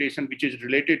genetic mutation which is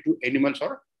related to animals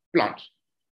or plants,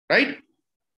 right?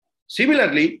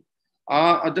 Similarly,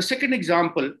 the second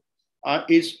example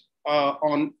is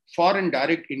on foreign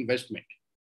direct investment.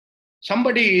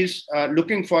 Somebody is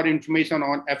looking for information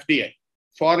on FDI,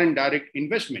 foreign direct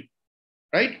investment,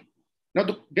 right? Now,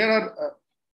 there are,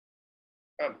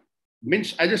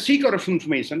 means as a seeker of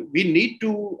information, we need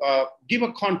to give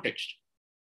a context,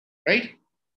 right?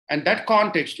 And that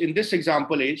context in this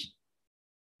example is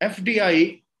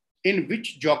FDI in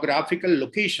which geographical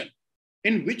location,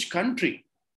 in which country,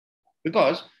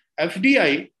 because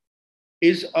FDI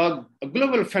is a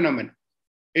global phenomenon.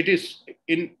 It is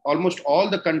in almost all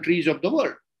the countries of the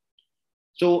world.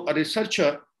 So a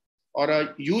researcher or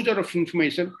a user of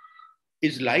information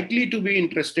is likely to be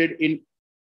interested in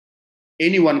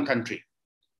any one country.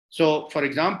 So for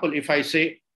example, if I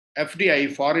say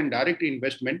FDI, foreign direct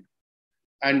investment,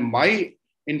 and my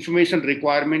information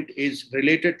requirement is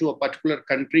related to a particular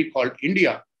country called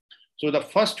India, so the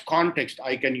first context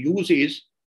I can use is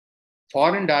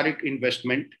foreign direct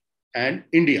investment and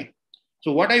India.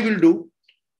 So what I will do,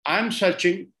 I'm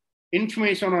searching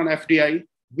information on FDI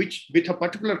which with a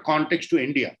particular context to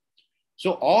India.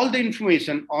 So all the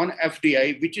information on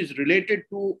FDI which is related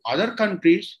to other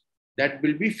countries, that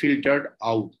will be filtered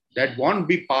out. That won't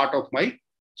be part of my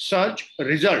search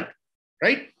result,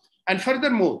 right? And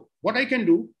furthermore, what I can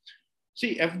do,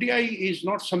 see, FDI is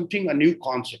not something, a new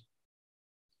concept.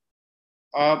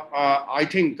 I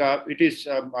think it is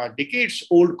a decades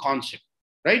old concept,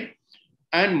 right?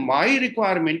 And my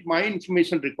requirement, my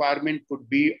information requirement could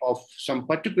be of some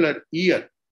particular year.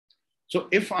 So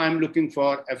if I'm looking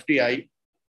for FDI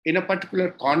in a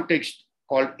particular context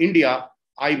called India,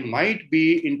 I might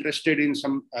be interested in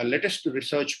some latest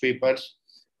research papers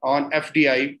on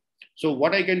FDI. So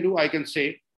what I can do, I can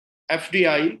say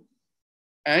FDI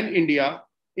and India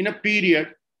in a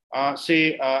period,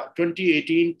 say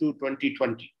 2018 to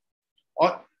 2020.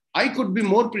 Or I could be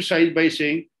more precise by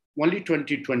saying only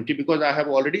 2020, because I have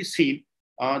already seen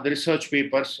the research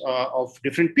papers of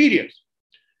different periods.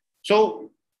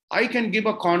 So I can give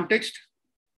a context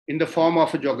in the form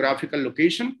of a geographical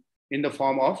location, in the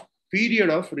form of period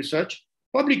of research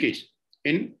publication,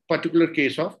 in particular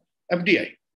case of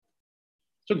FDI.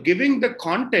 So giving the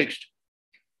context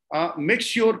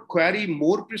makes your query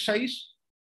more precise.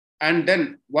 And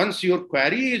then once your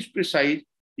query is precise,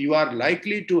 you are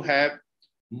likely to have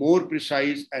more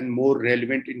precise and more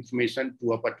relevant information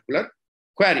to a particular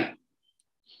query.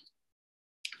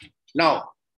 Now,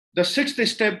 the sixth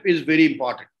step is very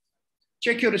important.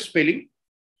 Check your spelling,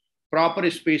 proper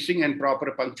spacing, and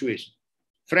proper punctuation.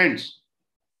 Friends,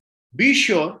 be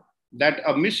sure that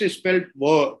a misspelled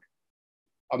word,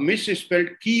 a misspelled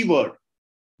keyword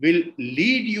will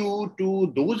lead you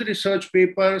to those research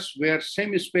papers where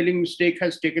same spelling mistake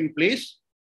has taken place.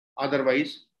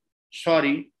 Otherwise,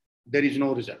 sorry, there is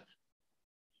no result.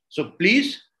 So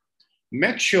please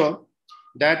make sure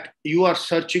that you are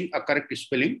searching a correct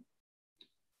spelling.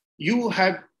 You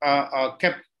have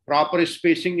kept proper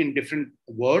spacing in different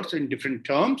words, in different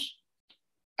terms,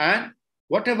 and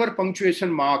whatever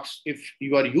punctuation marks, if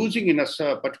you are using in a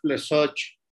particular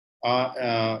search,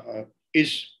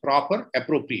 is proper,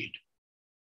 appropriate.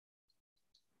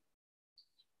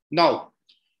 Now,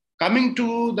 coming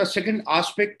to the second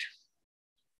aspect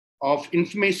of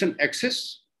information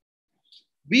access,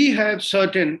 we have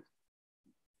certain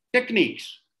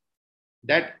techniques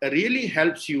that really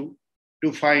helps you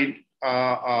to find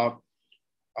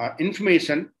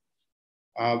information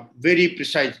very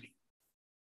precisely.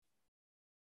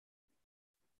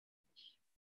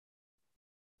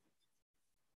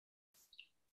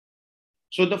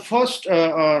 So the first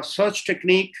search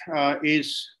technique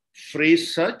is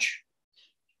phrase search.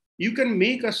 You can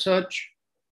make a search,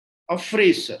 a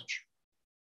phrase search.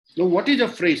 Now, what is a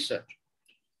phrase search?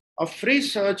 A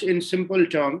phrase search in simple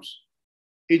terms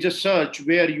is a search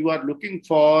where you are looking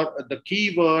for the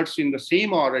keywords in the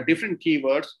same order, different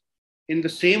keywords in the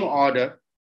same order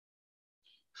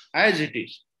as it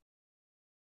is,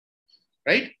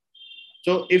 right?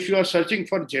 So if you are searching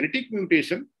for genetic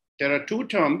mutation, there are two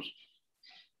terms.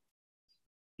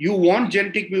 You want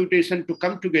genetic mutation to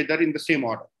come together in the same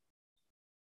order,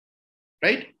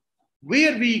 right?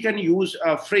 Where we can use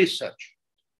a phrase search.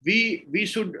 We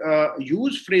should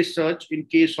use phrase search in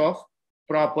case of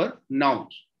proper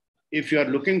nouns. If you are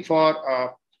looking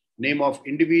for name of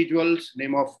individuals,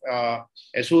 name of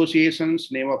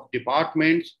associations, name of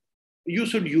departments, you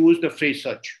should use the phrase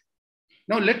search.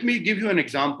 Now, let me give you an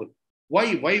example.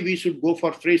 Why we should go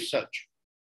for phrase search?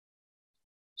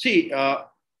 See,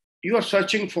 you are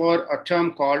searching for a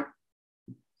term called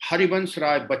Harivansh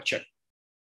Rai Bachchan.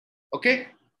 Okay,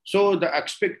 so the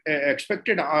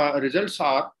expected results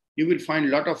are, you will find a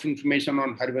lot of information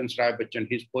on Harivansh Rai Bachchan,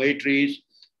 his poetries,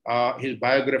 his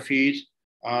biographies,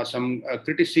 some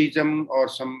criticism or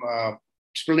some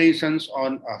explanations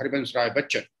on Harivansh Rai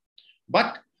Bachchan.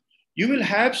 But you will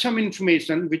have some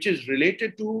information which is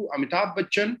related to Amitabh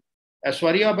Bachchan,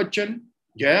 Aishwarya Bachchan,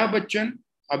 Jaya Bachchan,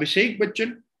 Abhishek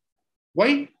Bachchan.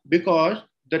 Why? Because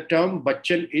the term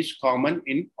Bachchan is common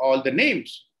in all the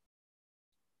names.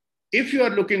 If you are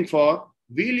looking for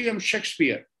William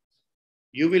Shakespeare,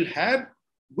 you will have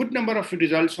good number of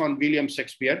results on William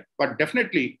Shakespeare, but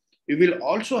definitely you will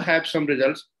also have some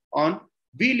results on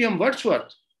William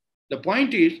Wordsworth. The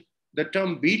point is the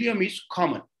term William is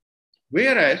common,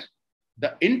 whereas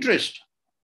the interest,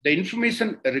 the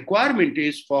information requirement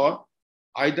is for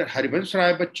either Harivansh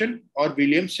Rai Bachchan or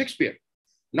William Shakespeare,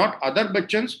 not other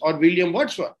Bachchans or William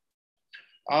Wordsworth.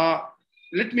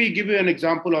 Let me give you an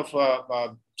example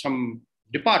of some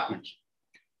departments.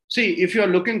 See, if you are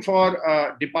looking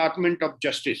for Department of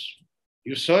Justice,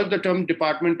 you search the term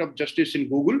Department of Justice in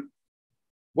Google,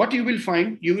 what you will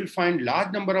find? You will find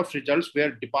large number of results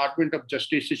where Department of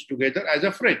Justice is together as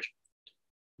a phrase.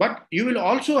 But you will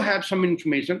also have some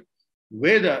information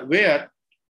where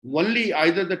only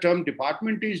either the term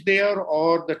department is there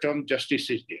or the term justice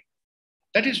is there.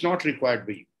 That is not required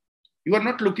by you. You are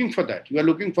not looking for that. You are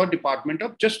looking for Department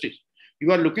of Justice.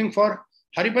 You are looking for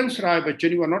Harivansh Rai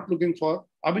Bachchan. You are not looking for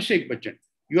Abhishek Bachchan.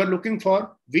 You are looking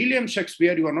for William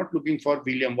Shakespeare. You are not looking for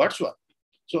William Wordsworth.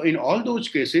 So in all those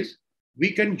cases,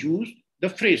 we can use the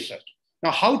phrase search.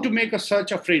 Now, how to make a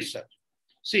search a phrase search?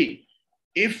 See,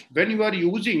 if when you are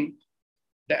using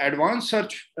the advanced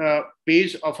search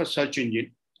page of a search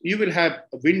engine, you will have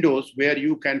windows where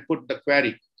you can put the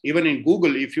query. Even in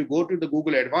Google, if you go to the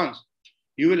Google Advanced,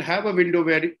 you will have a window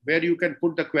where you can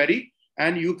put the query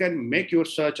and you can make your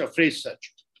search a phrase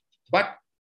search. But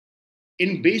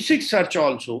in basic search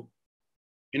also,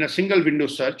 in a single window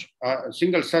search, a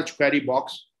single search query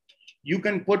box, you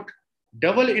can put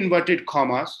double inverted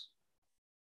commas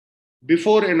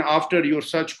before and after your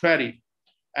search query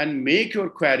and make your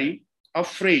query a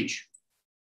phrase,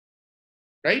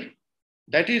 right?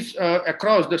 That is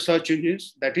across the search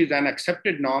engines, that is an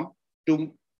accepted norm.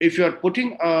 To if you are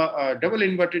putting a double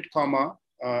inverted comma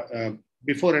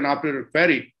before and after a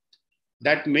query,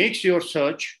 that makes your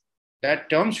search, that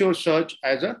terms your search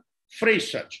as a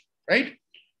phrase search, right?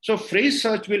 So phrase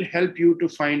search will help you to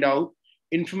find out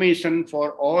information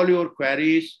for all your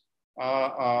queries,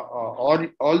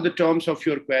 all the terms of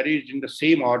your queries in the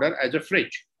same order as a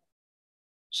phrase.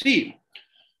 See,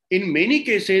 in many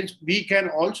cases, we can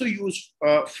also use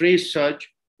phrase search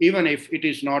even if it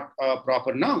is not a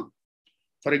proper noun.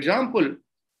 For example,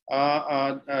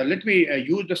 let me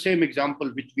use the same example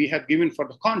which we have given for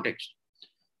the context.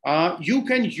 You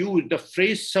can use the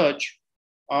phrase search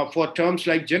for terms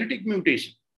like genetic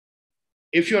mutation.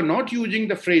 If you're not using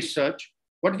the phrase search,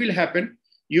 what will happen?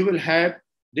 You will have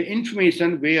the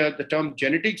information where the term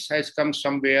genetics has come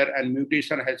somewhere and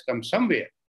mutation has come somewhere.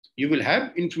 You will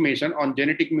have information on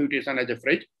genetic mutation as a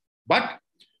phrase, but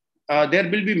there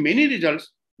will be many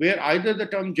results where either the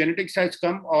term genetics has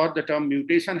come or the term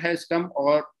mutation has come,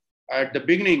 or at the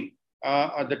beginning,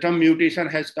 the term mutation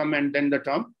has come and then the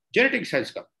term genetics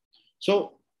has come.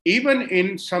 So even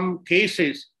in some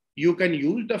cases, you can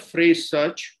use the phrase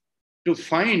search to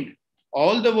find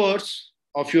all the words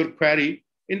of your query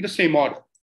in the same order.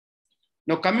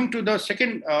 Now coming to the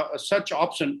second search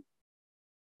option,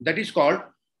 that is called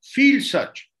field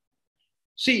search.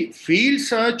 See, field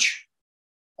search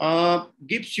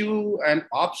gives you an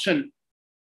option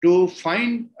to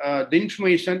find the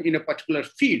information in a particular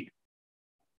field.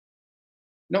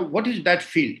 Now, what is that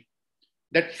field?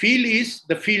 That field is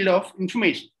the field of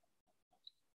information.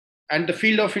 And the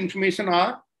field of information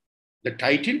are the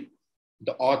title,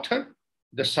 the author,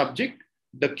 the subject,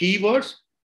 the keywords,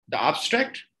 the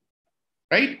abstract,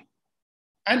 right?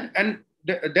 And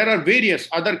there are various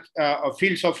other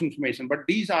fields of information, but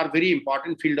these are very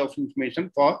important field of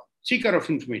information for seeker of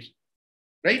information,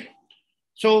 right?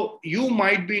 So you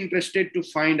might be interested to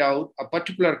find out a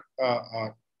particular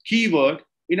keyword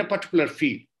in a particular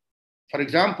field. For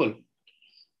example,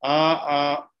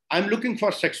 I'm looking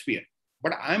for Shakespeare,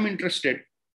 but I'm interested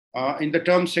in the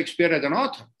term Shakespeare as an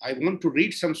author. I want to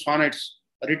read some sonnets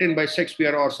written by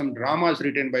Shakespeare or some dramas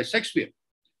written by Shakespeare.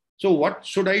 So what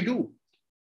should I do?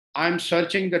 I'm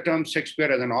searching the term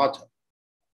Shakespeare as an author.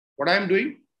 What I'm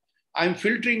doing? I'm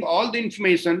filtering all the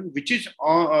information which is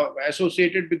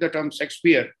associated with the term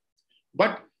Shakespeare,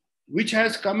 but which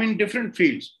has come in different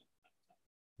fields.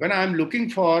 When I'm looking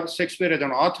for Shakespeare as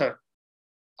an author,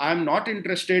 I'm not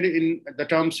interested in the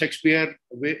term Shakespeare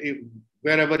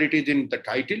wherever it is in the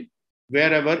title,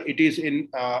 wherever it is in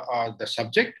the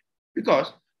subject,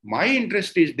 because my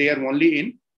interest is there only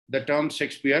in the term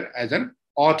Shakespeare as an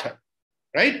author,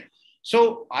 right?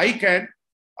 So I can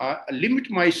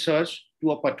limit my search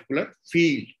to a particular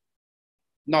field.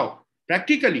 Now,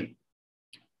 practically,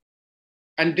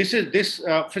 and this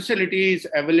facility is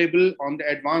available on the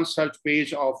advanced search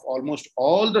page of almost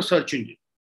all the search engines.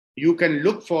 You can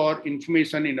look for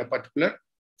information in a particular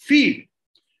field.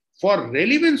 For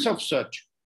relevance of search,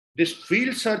 this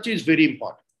field search is very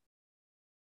important.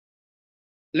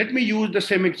 Let me use the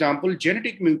same example,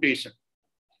 genetic mutation.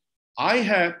 I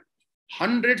have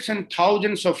hundreds and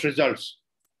thousands of results,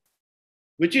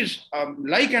 which is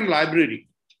like a library.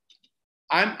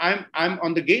 I'm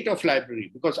on the gate of library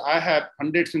because I have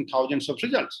hundreds and thousands of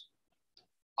results.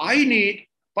 I need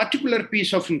particular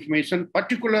piece of information,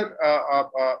 particular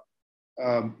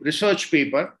research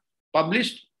paper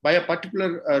published by a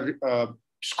particular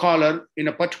scholar in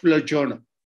a particular journal.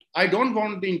 I don't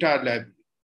want the entire library,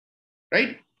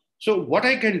 right? So what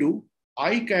I can do,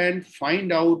 I can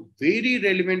find out very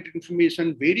relevant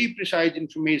information, very precise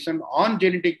information on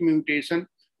genetic mutation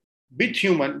with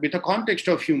human, with a context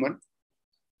of human.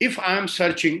 If I am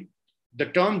searching the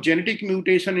term genetic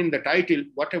mutation in the title,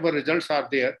 whatever results are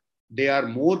there, they are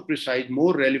more precise,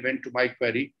 more relevant to my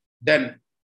query than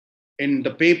in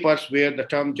the papers where the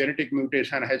term genetic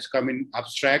mutation has come in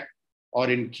abstract or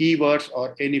in keywords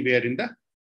or anywhere in the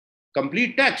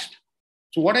complete text.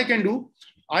 So what I can do,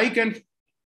 I can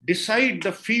decide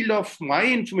the field of my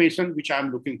information which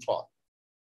I'm looking for.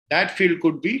 That field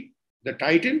could be the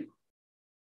title,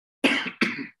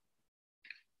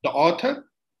 the author,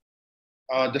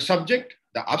 the subject,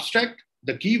 the abstract,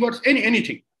 the keywords,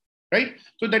 anything, right?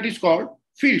 So that is called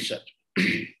field search.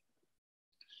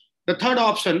 The third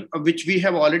option, which we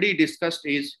have already discussed,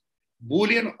 is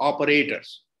Boolean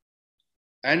operators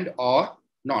and or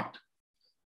not.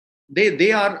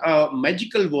 They are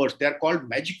magical words. They are called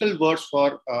magical words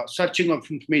for searching of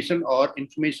information or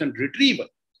information retrieval.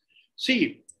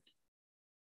 See,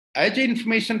 as an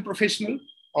information professional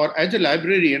or as a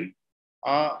librarian,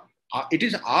 it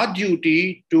is our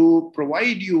duty to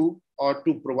provide you or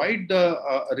to provide the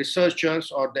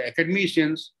researchers or the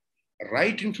academicians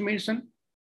right information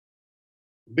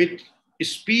with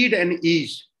speed and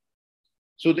ease.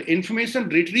 So the information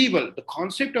retrieval, the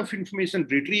concept of information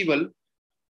retrieval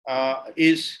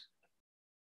is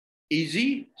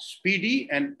easy, speedy,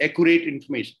 and accurate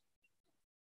information.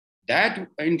 That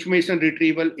information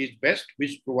retrieval is best,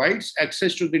 which provides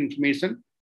access to the information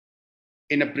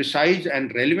in a precise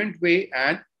and relevant way,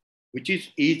 and which is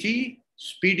easy,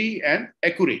 speedy, and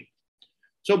accurate.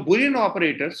 So Boolean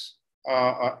operators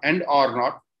and or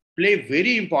not play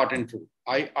very important role.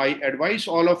 I advise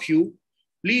all of you,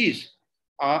 please,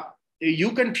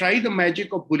 you can try the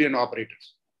magic of Boolean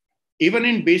operators. Even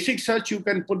in basic search, you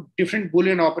can put different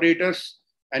Boolean operators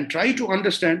and try to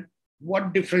understand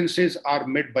what differences are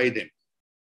made by them.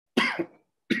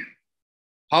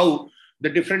 How the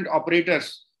different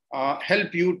operators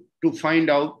help you to find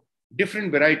out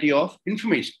different variety of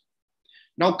information.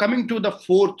 Now coming to the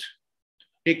fourth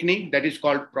technique, that is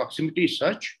called proximity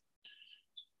search.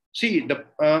 See,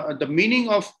 the meaning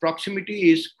of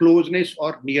proximity is closeness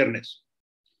or nearness.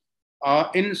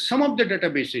 In some of the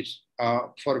databases,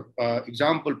 for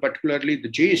example, particularly the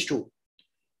JSTOR,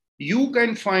 you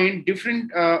can find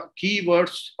different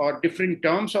keywords or different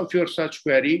terms of your search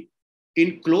query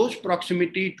in close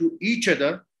proximity to each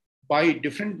other by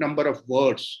different number of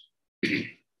words.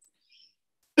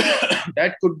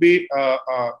 That could be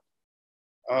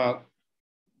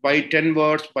by 10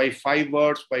 words, by 5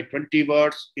 words, by 20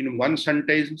 words, in one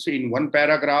sentence, in one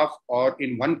paragraph, or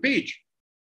in one page.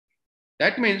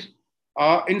 That means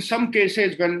In some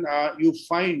cases, when you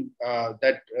find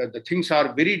that the things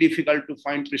are very difficult to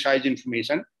find precise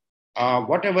information,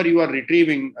 whatever you are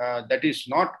retrieving that is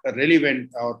not relevant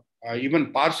or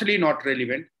even partially not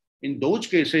relevant, in those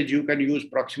cases, you can use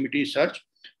proximity search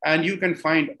and you can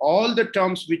find all the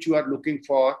terms which you are looking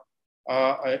for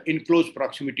in close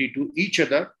proximity to each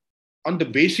other on the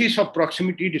basis of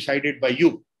proximity decided by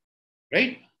you,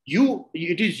 right?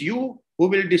 It is you who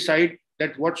will decide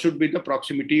that what should be the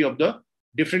proximity of the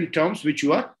different terms which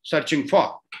you are searching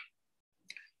for.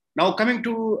 Now, coming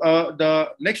to the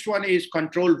next one is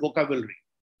control vocabulary.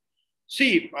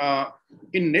 See,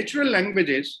 in natural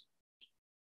languages,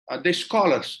 the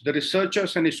scholars, the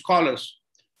researchers and scholars,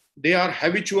 they are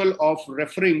habitual of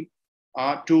referring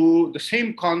to the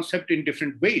same concept in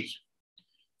different ways.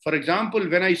 For example,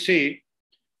 when I say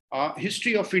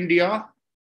history of India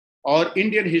or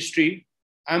Indian history,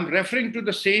 I'm referring to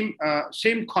the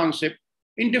same concept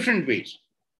in different ways.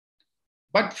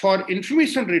 But for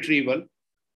information retrieval,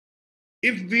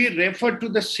 if we refer to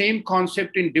the same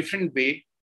concept in different way,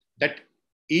 that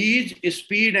ease,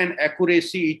 speed, and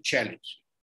accuracy is challenged.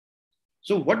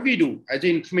 So what we do as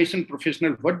an information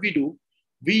professional,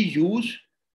 we use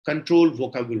control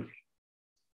vocabulary.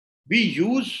 We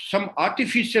use some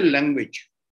artificial language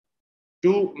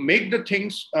to make the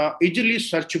things easily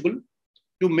searchable,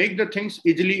 to make the things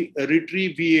easily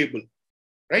retrievable,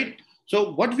 right?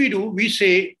 So what we do, we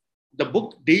say the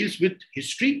book deals with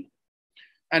history,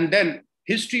 and then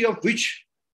history of which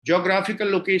geographical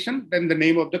location, then the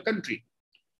name of the country.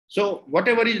 So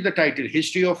whatever is the title,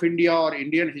 history of India or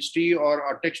Indian history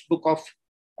or a textbook of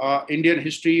Indian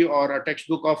history or a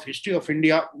textbook of history of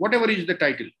India, whatever is the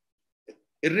title,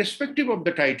 irrespective of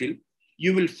the title,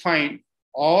 you will find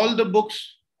all the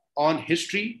books on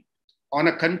history on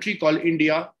a country called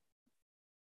India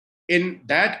in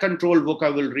that control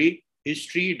vocabulary,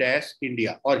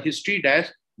 history-India or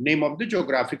history-name of the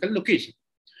geographical location.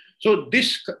 So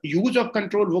this use of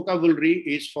control vocabulary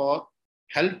is for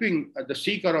helping the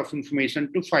seeker of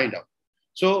information to find out.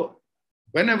 So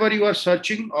whenever you are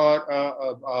searching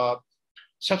or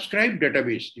subscribed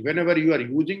database, whenever you are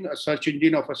using a search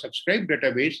engine of a subscribed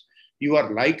database, you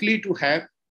are likely to have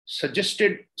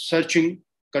suggested searching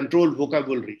control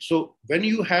vocabulary. So when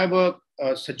you have a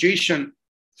suggestion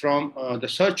from the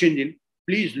search engine,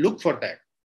 please look for that.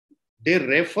 They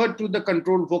refer to the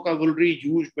control vocabulary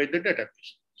used by the database.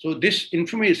 So this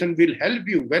information will help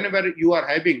you whenever you are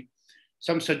having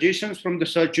some suggestions from the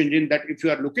search engine that if you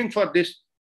are looking for this,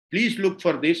 please look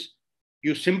for this.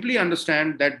 You simply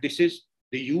understand that this is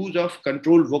the use of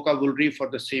control vocabulary for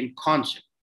the same concept,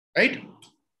 right?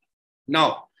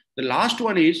 Now, the last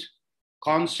one is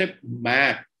concept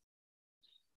map.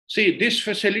 See, this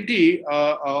facility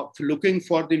of looking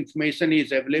for the information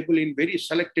is available in very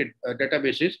selected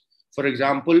databases. For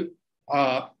example,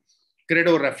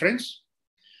 Credo reference.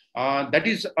 That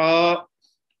is a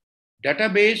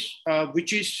database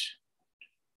which is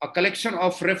a collection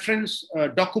of reference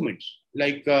documents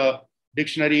like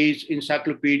dictionaries,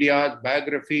 encyclopedias,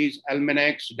 biographies,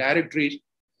 almanacs, directories.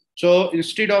 So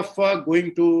instead of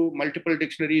going to multiple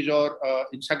dictionaries or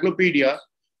encyclopedia,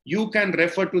 you can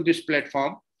refer to this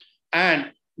platform.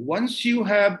 And once you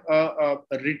have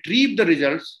retrieved the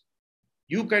results,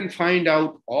 you can find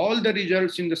out all the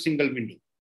results in the single window.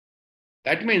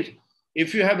 That means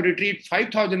if you have retrieved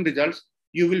 5,000 results,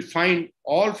 you will find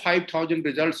all 5,000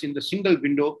 results in the single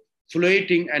window,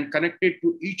 floating and connected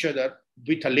to each other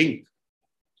with a link.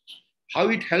 How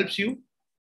it helps you?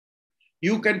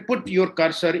 You can put your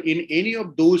cursor in any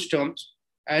of those terms,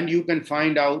 and you can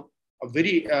find out a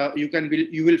very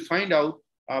you will find out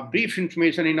brief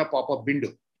information in a pop-up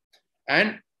window.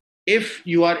 And if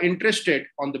you are interested,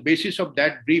 on the basis of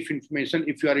that brief information,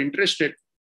 if you are interested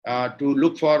to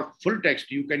look for full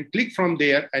text, you can click from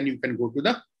there and you can go to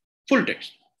the full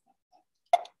text.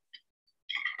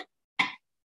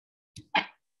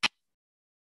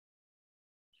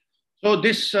 So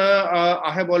this,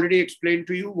 I have already explained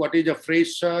to you what is a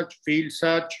phrase search, field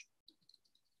search.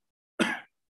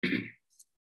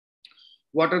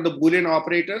 What are the Boolean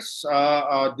operators?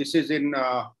 This is in,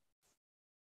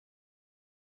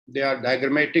 they are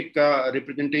diagrammatic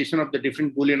representation of the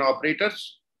different Boolean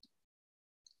operators.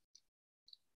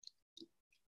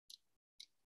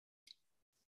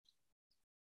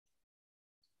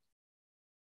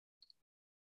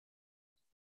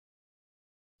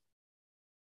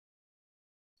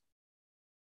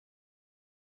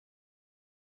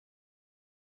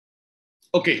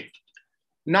 Okay,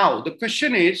 now the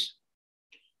question is,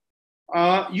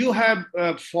 you have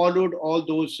followed all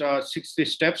those 60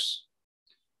 steps,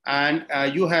 and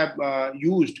you have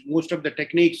used most of the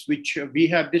techniques which we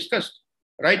have discussed.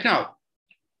 right now.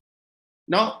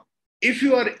 Now, if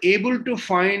you are able to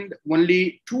find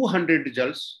only 200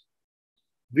 results,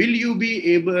 will you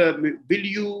be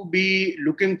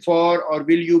looking for, or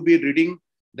will you be reading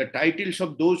the titles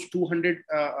of those 200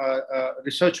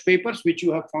 research papers which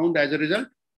you have found as a result?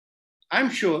 I'm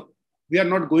sure we are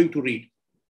not going to read,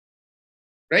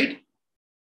 right?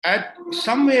 At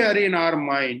somewhere in our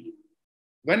mind,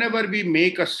 whenever we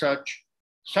make a search,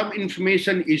 some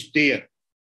information is there,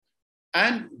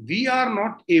 and we are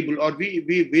not able, or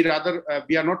we rather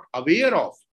we are not aware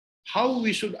of how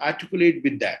we should articulate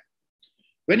with that.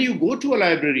 When you go to a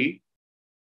library,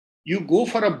 you go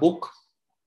for a book,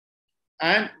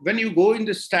 and when you go in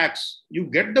the stacks, you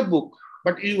get the book,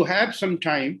 but you have some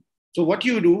time. So what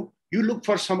you do, you look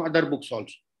for some other books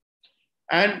also.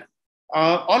 And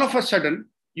all of a sudden,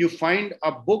 you find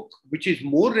a book which is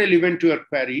more relevant to your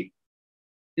query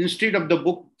instead of the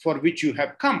book for which you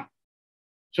have come.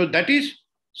 So that is,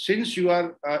 since you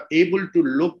are able to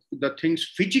look the things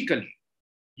physically,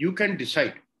 you can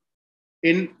decide.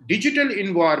 In digital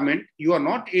environment, you are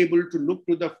not able to look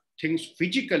to the things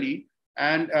physically,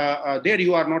 and there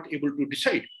you are not able to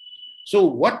decide. So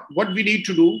what we need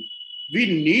to do, we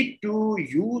need to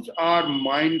use our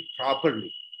mind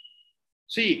properly.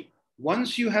 See,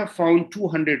 once you have found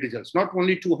 200 results, not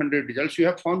only 200 results, you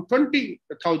have found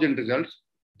 20,000 results,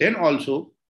 then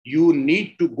also you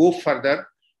need to go further,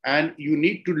 and you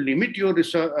need to limit your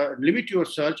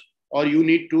research, or you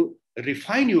need to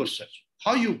refine your search.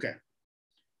 How you can?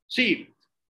 See,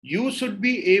 you should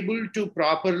be able to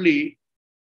properly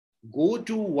go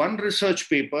to one research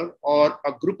paper or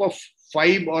a group of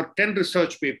 5 or 10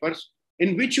 research papers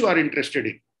in which you are interested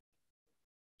in.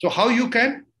 So how you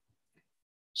can?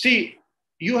 See,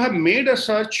 you have made a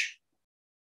search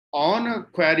on a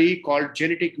query called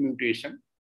genetic mutation.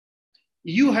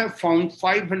 You have found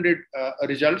 500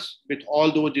 results with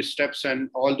all those steps and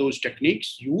all those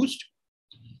techniques used.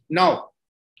 Now,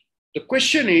 the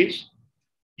question is,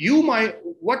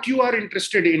 what you are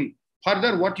interested in,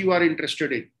 further what you are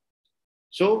interested in.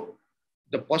 So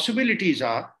the possibilities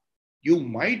are, you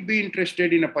might be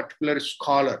interested in a particular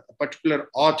scholar, a particular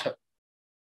author.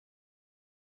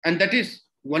 And that is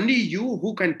only you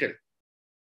who can tell.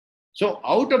 So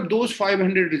out of those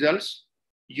 500 results,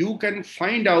 you can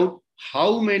find out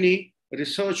how many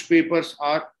research papers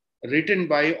are written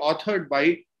by, authored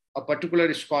by a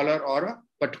particular scholar or a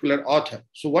particular author.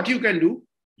 So what you can do,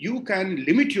 you can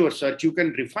limit your search, you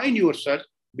can refine your search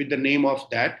with the name of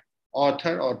that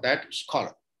author or that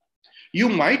scholar. You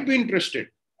might be interested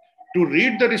to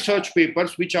read the research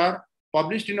papers which are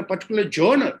published in a particular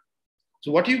journal.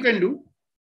 So what you can do,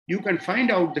 you can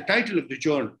find out the title of the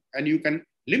journal, and you can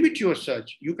limit your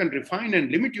search. You can refine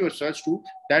and limit your search to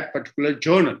that particular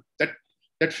journal.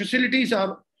 That facilities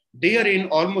are there in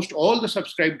almost all the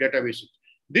subscribed databases.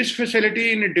 This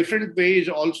facility in a different way is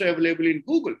also available in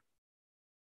Google.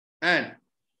 And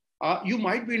you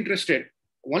might be interested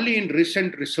only in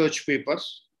recent research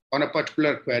papers on a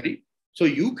particular query. So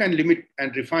you can limit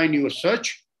and refine your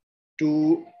search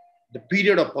to the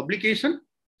period of publication.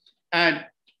 And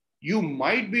you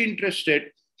might be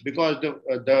interested, because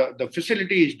the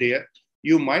facility is there,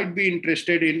 you might be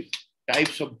interested in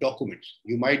types of documents.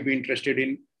 You might be interested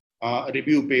in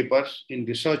review papers, in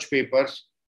research papers,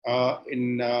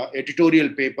 in editorial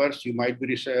papers. You might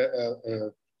be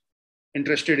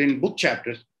interested in book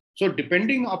chapters. So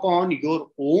depending upon your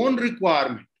own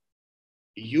requirement,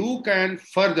 you can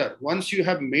further, once you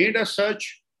have made a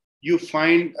search, you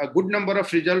find a good number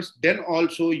of results, then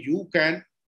also you can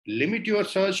limit your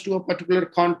search to a particular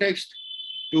context,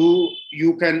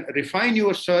 you can refine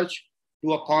your search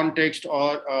to a context,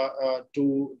 or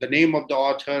to the name of the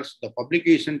authors, the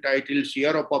publication titles,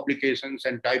 year of publications,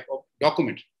 and type of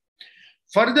documents.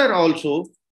 Further also,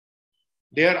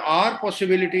 there are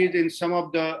possibilities in some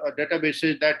of the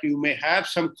databases that you may have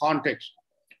some context.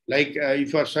 Like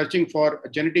if you are searching for a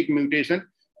genetic mutation,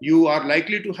 you are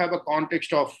likely to have a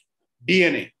context of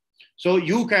DNA. So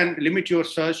you can limit your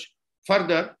search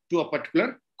further to a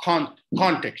particular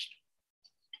context.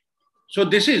 So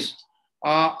this is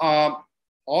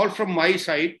all from my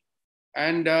side.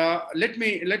 And let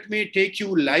me take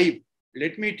you live.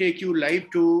 Let me take you live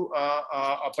to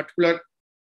a particular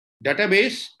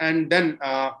database, and then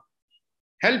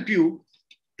help you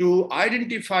to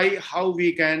identify how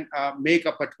we can make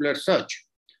a particular search.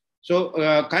 So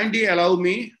kindly allow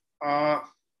me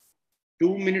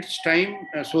 2 minutes time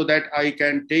so that I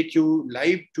can take you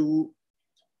live to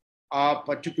a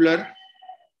particular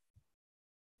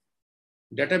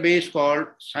database called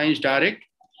Science Direct.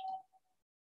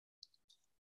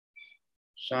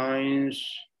 Science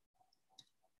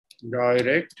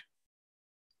Direct.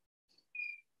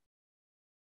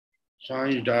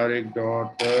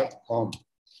 sciencedirect.com.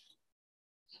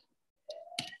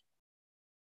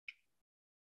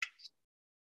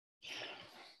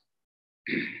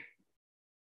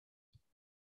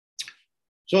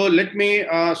 So let me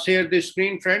share the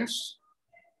screen, friends.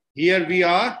 Here we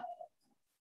are,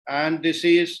 and this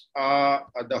is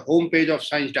the home page of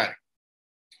Science Direct.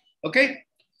 Okay.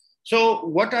 So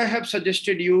what I have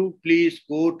suggested you, please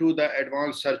go to the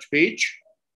advanced search page.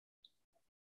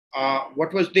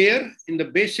 What was there in the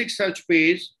basic search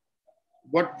page?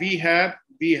 What we have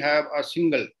a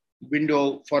single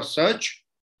window for search.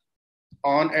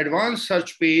 On advanced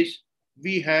search page,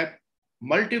 we have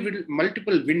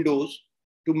multiple windows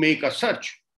to make a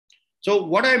search. So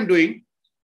what I'm doing,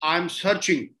 I'm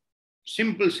searching,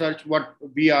 simple search, what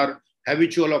we are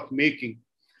habitual of making.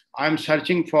 I'm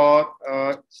searching for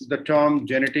the term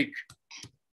genetic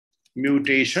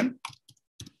mutation.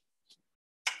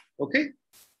 Okay.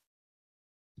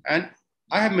 And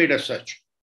I have made a search.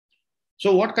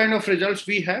 So what kind of results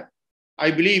we have?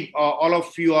 I believe all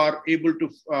of you are able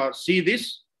to see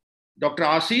this. Dr.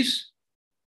 Ashish?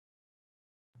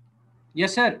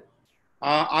 Yes, sir.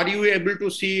 Are you able to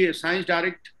see Science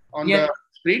Direct on Yes. the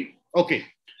screen? Okay.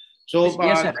 So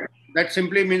Yes, sir. that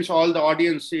simply means all the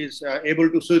audience is able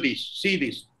to see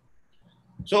this.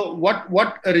 So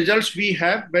what results we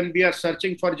have when we are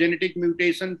searching for genetic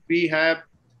mutation? We have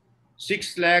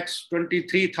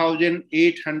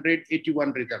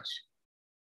 6,23,881 results.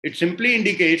 It simply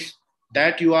indicates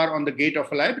that you are on the gate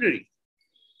of a library.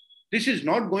 This is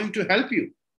not going to help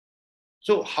you.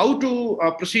 So how to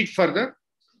proceed further?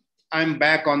 I'm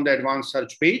back on the advanced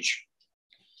search page.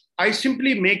 I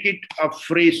simply make it a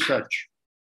phrase search.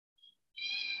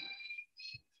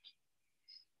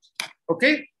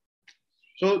 Okay.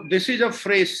 So this is a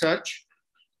phrase search.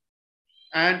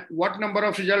 And what number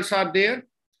of results are there?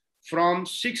 From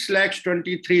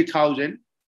 6,23,000,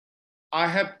 I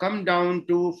have come down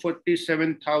to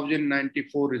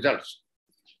 47,094 results.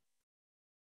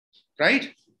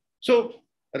 Right? So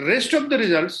rest of the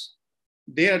results,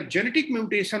 their genetic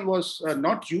mutation was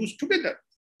not used together.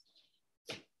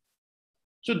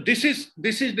 So this is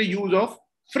the use of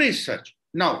phrase search.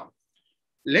 Now,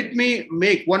 let me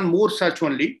make one more search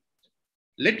only.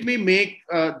 Let me make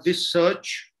this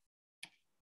search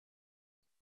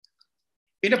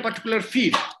in a particular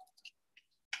field.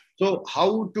 So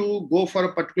how to go for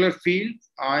a particular field?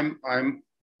 I'm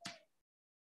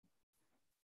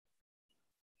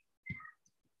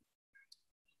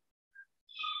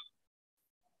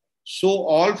show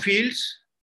all fields,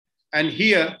 and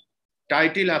here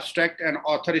title, abstract, and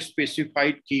author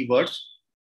specified keywords.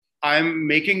 I'm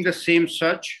making the same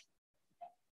search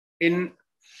in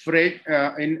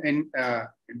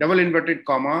double inverted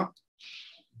comma,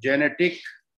 genetic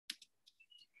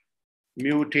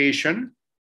mutation,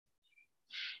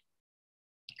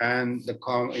 and the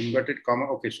inverted comma.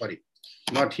 Okay, sorry,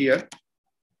 not here.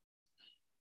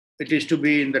 It is to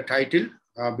be in the title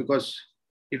because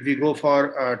if we go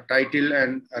for title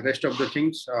and rest of the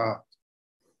things,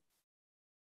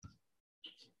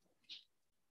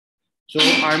 so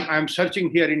I'm searching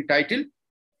here in title.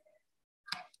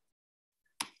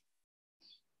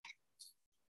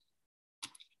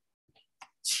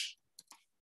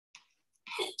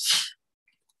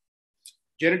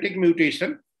 Genetic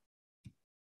mutation,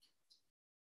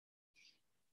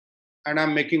 and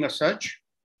I'm making a search.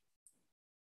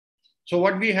 So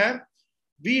what we have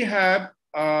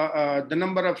the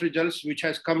number of results which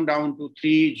has come down to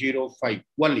 305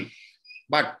 only.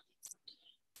 But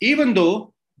even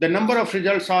though the number of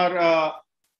results are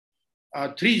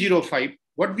 305,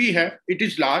 what we have, it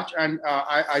is large, and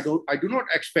I do not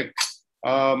expect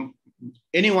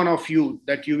any one of you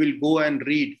that you will go and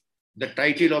read the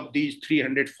title of these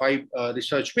 305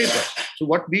 research papers. So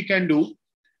what we can do,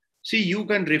 see, you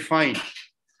can refine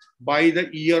by the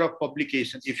year of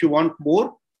publication. If you want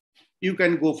more, you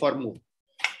can go for more,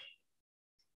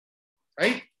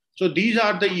 right? So these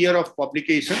are the year of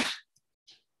publications.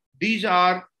 These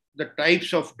are the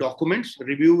types of documents: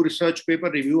 review research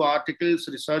paper, review articles,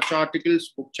 research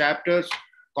articles, book chapters,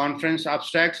 conference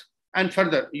abstracts, and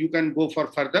further, you can go for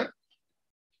further.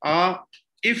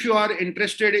 If you are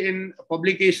interested in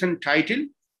publication title,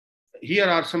 here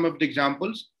are some of the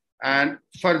examples, and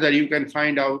further you can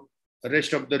find out the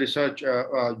rest of the research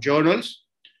journals.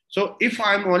 So if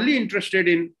I'm only interested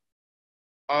in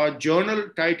a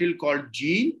journal title called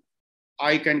Gene,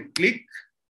 I can click,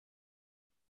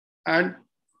 and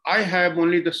I have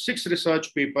only the 6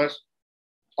 research papers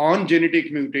on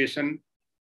genetic mutation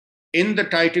in the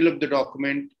title of the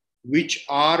document, which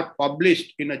are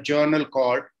published in a journal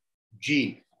called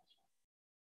Gene,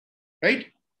 right?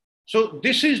 So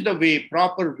this is the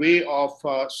proper way of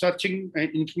searching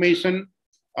information,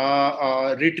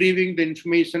 retrieving the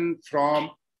information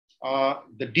from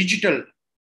the digital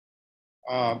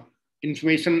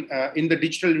information in the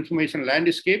digital information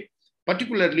landscape,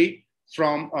 particularly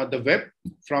from the web,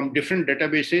 from different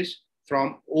databases,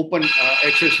 from open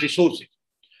access resources.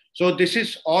 So this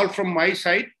is all from my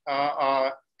side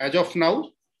as of now.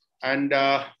 And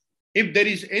if there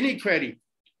is any query,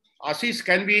 Ashish,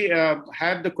 can we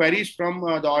have the queries from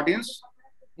the audience?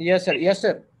 Yes, sir. Yes,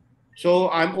 sir. So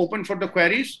I'm open for the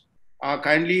queries.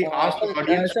 Kindly ask the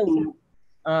audience to.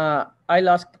 I'll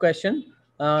ask the question.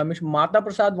 Ms. Mata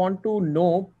Prasad want to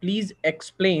know, please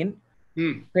explain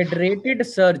federated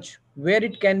search, where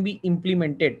it can be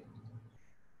implemented.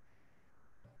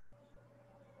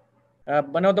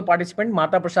 One of the participant,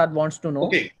 Mata Prasad, wants to know.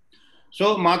 Okay.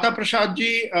 So Mata Prasad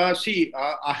ji, see,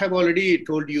 I have already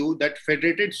told you that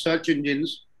federated search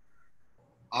engines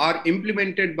are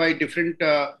implemented by different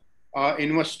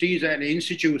universities and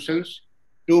institutions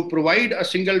to provide a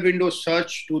single window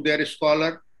search to their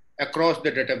scholar across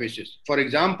the databases. For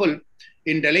example,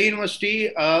 in Delhi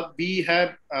University, we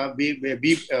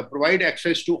provide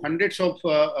access to hundreds of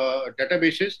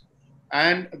databases,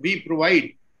 and we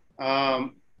provide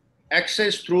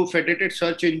access through federated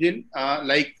search engine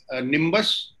like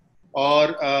Nimbus,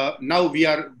 or now we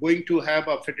are going to have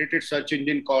a federated search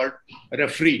engine called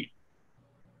Retrieval.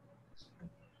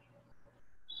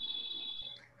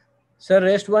 Sir,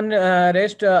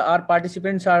 our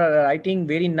participants are writing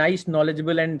very nice,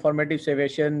 knowledgeable and informative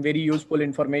suggestion, very useful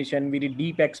information, very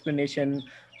deep explanation.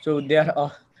 So they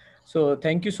are, so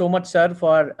thank you so much, sir,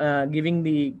 for giving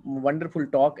the wonderful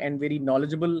talk and very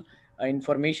knowledgeable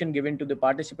information given to the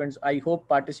participants. I hope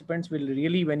participants will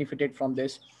really benefited from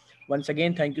this. Once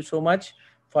again, thank you so much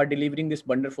for delivering this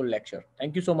wonderful lecture.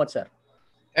 Thank you so much, sir.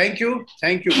 Thank you.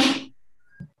 Thank you.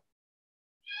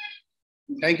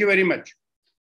 Thank you very much.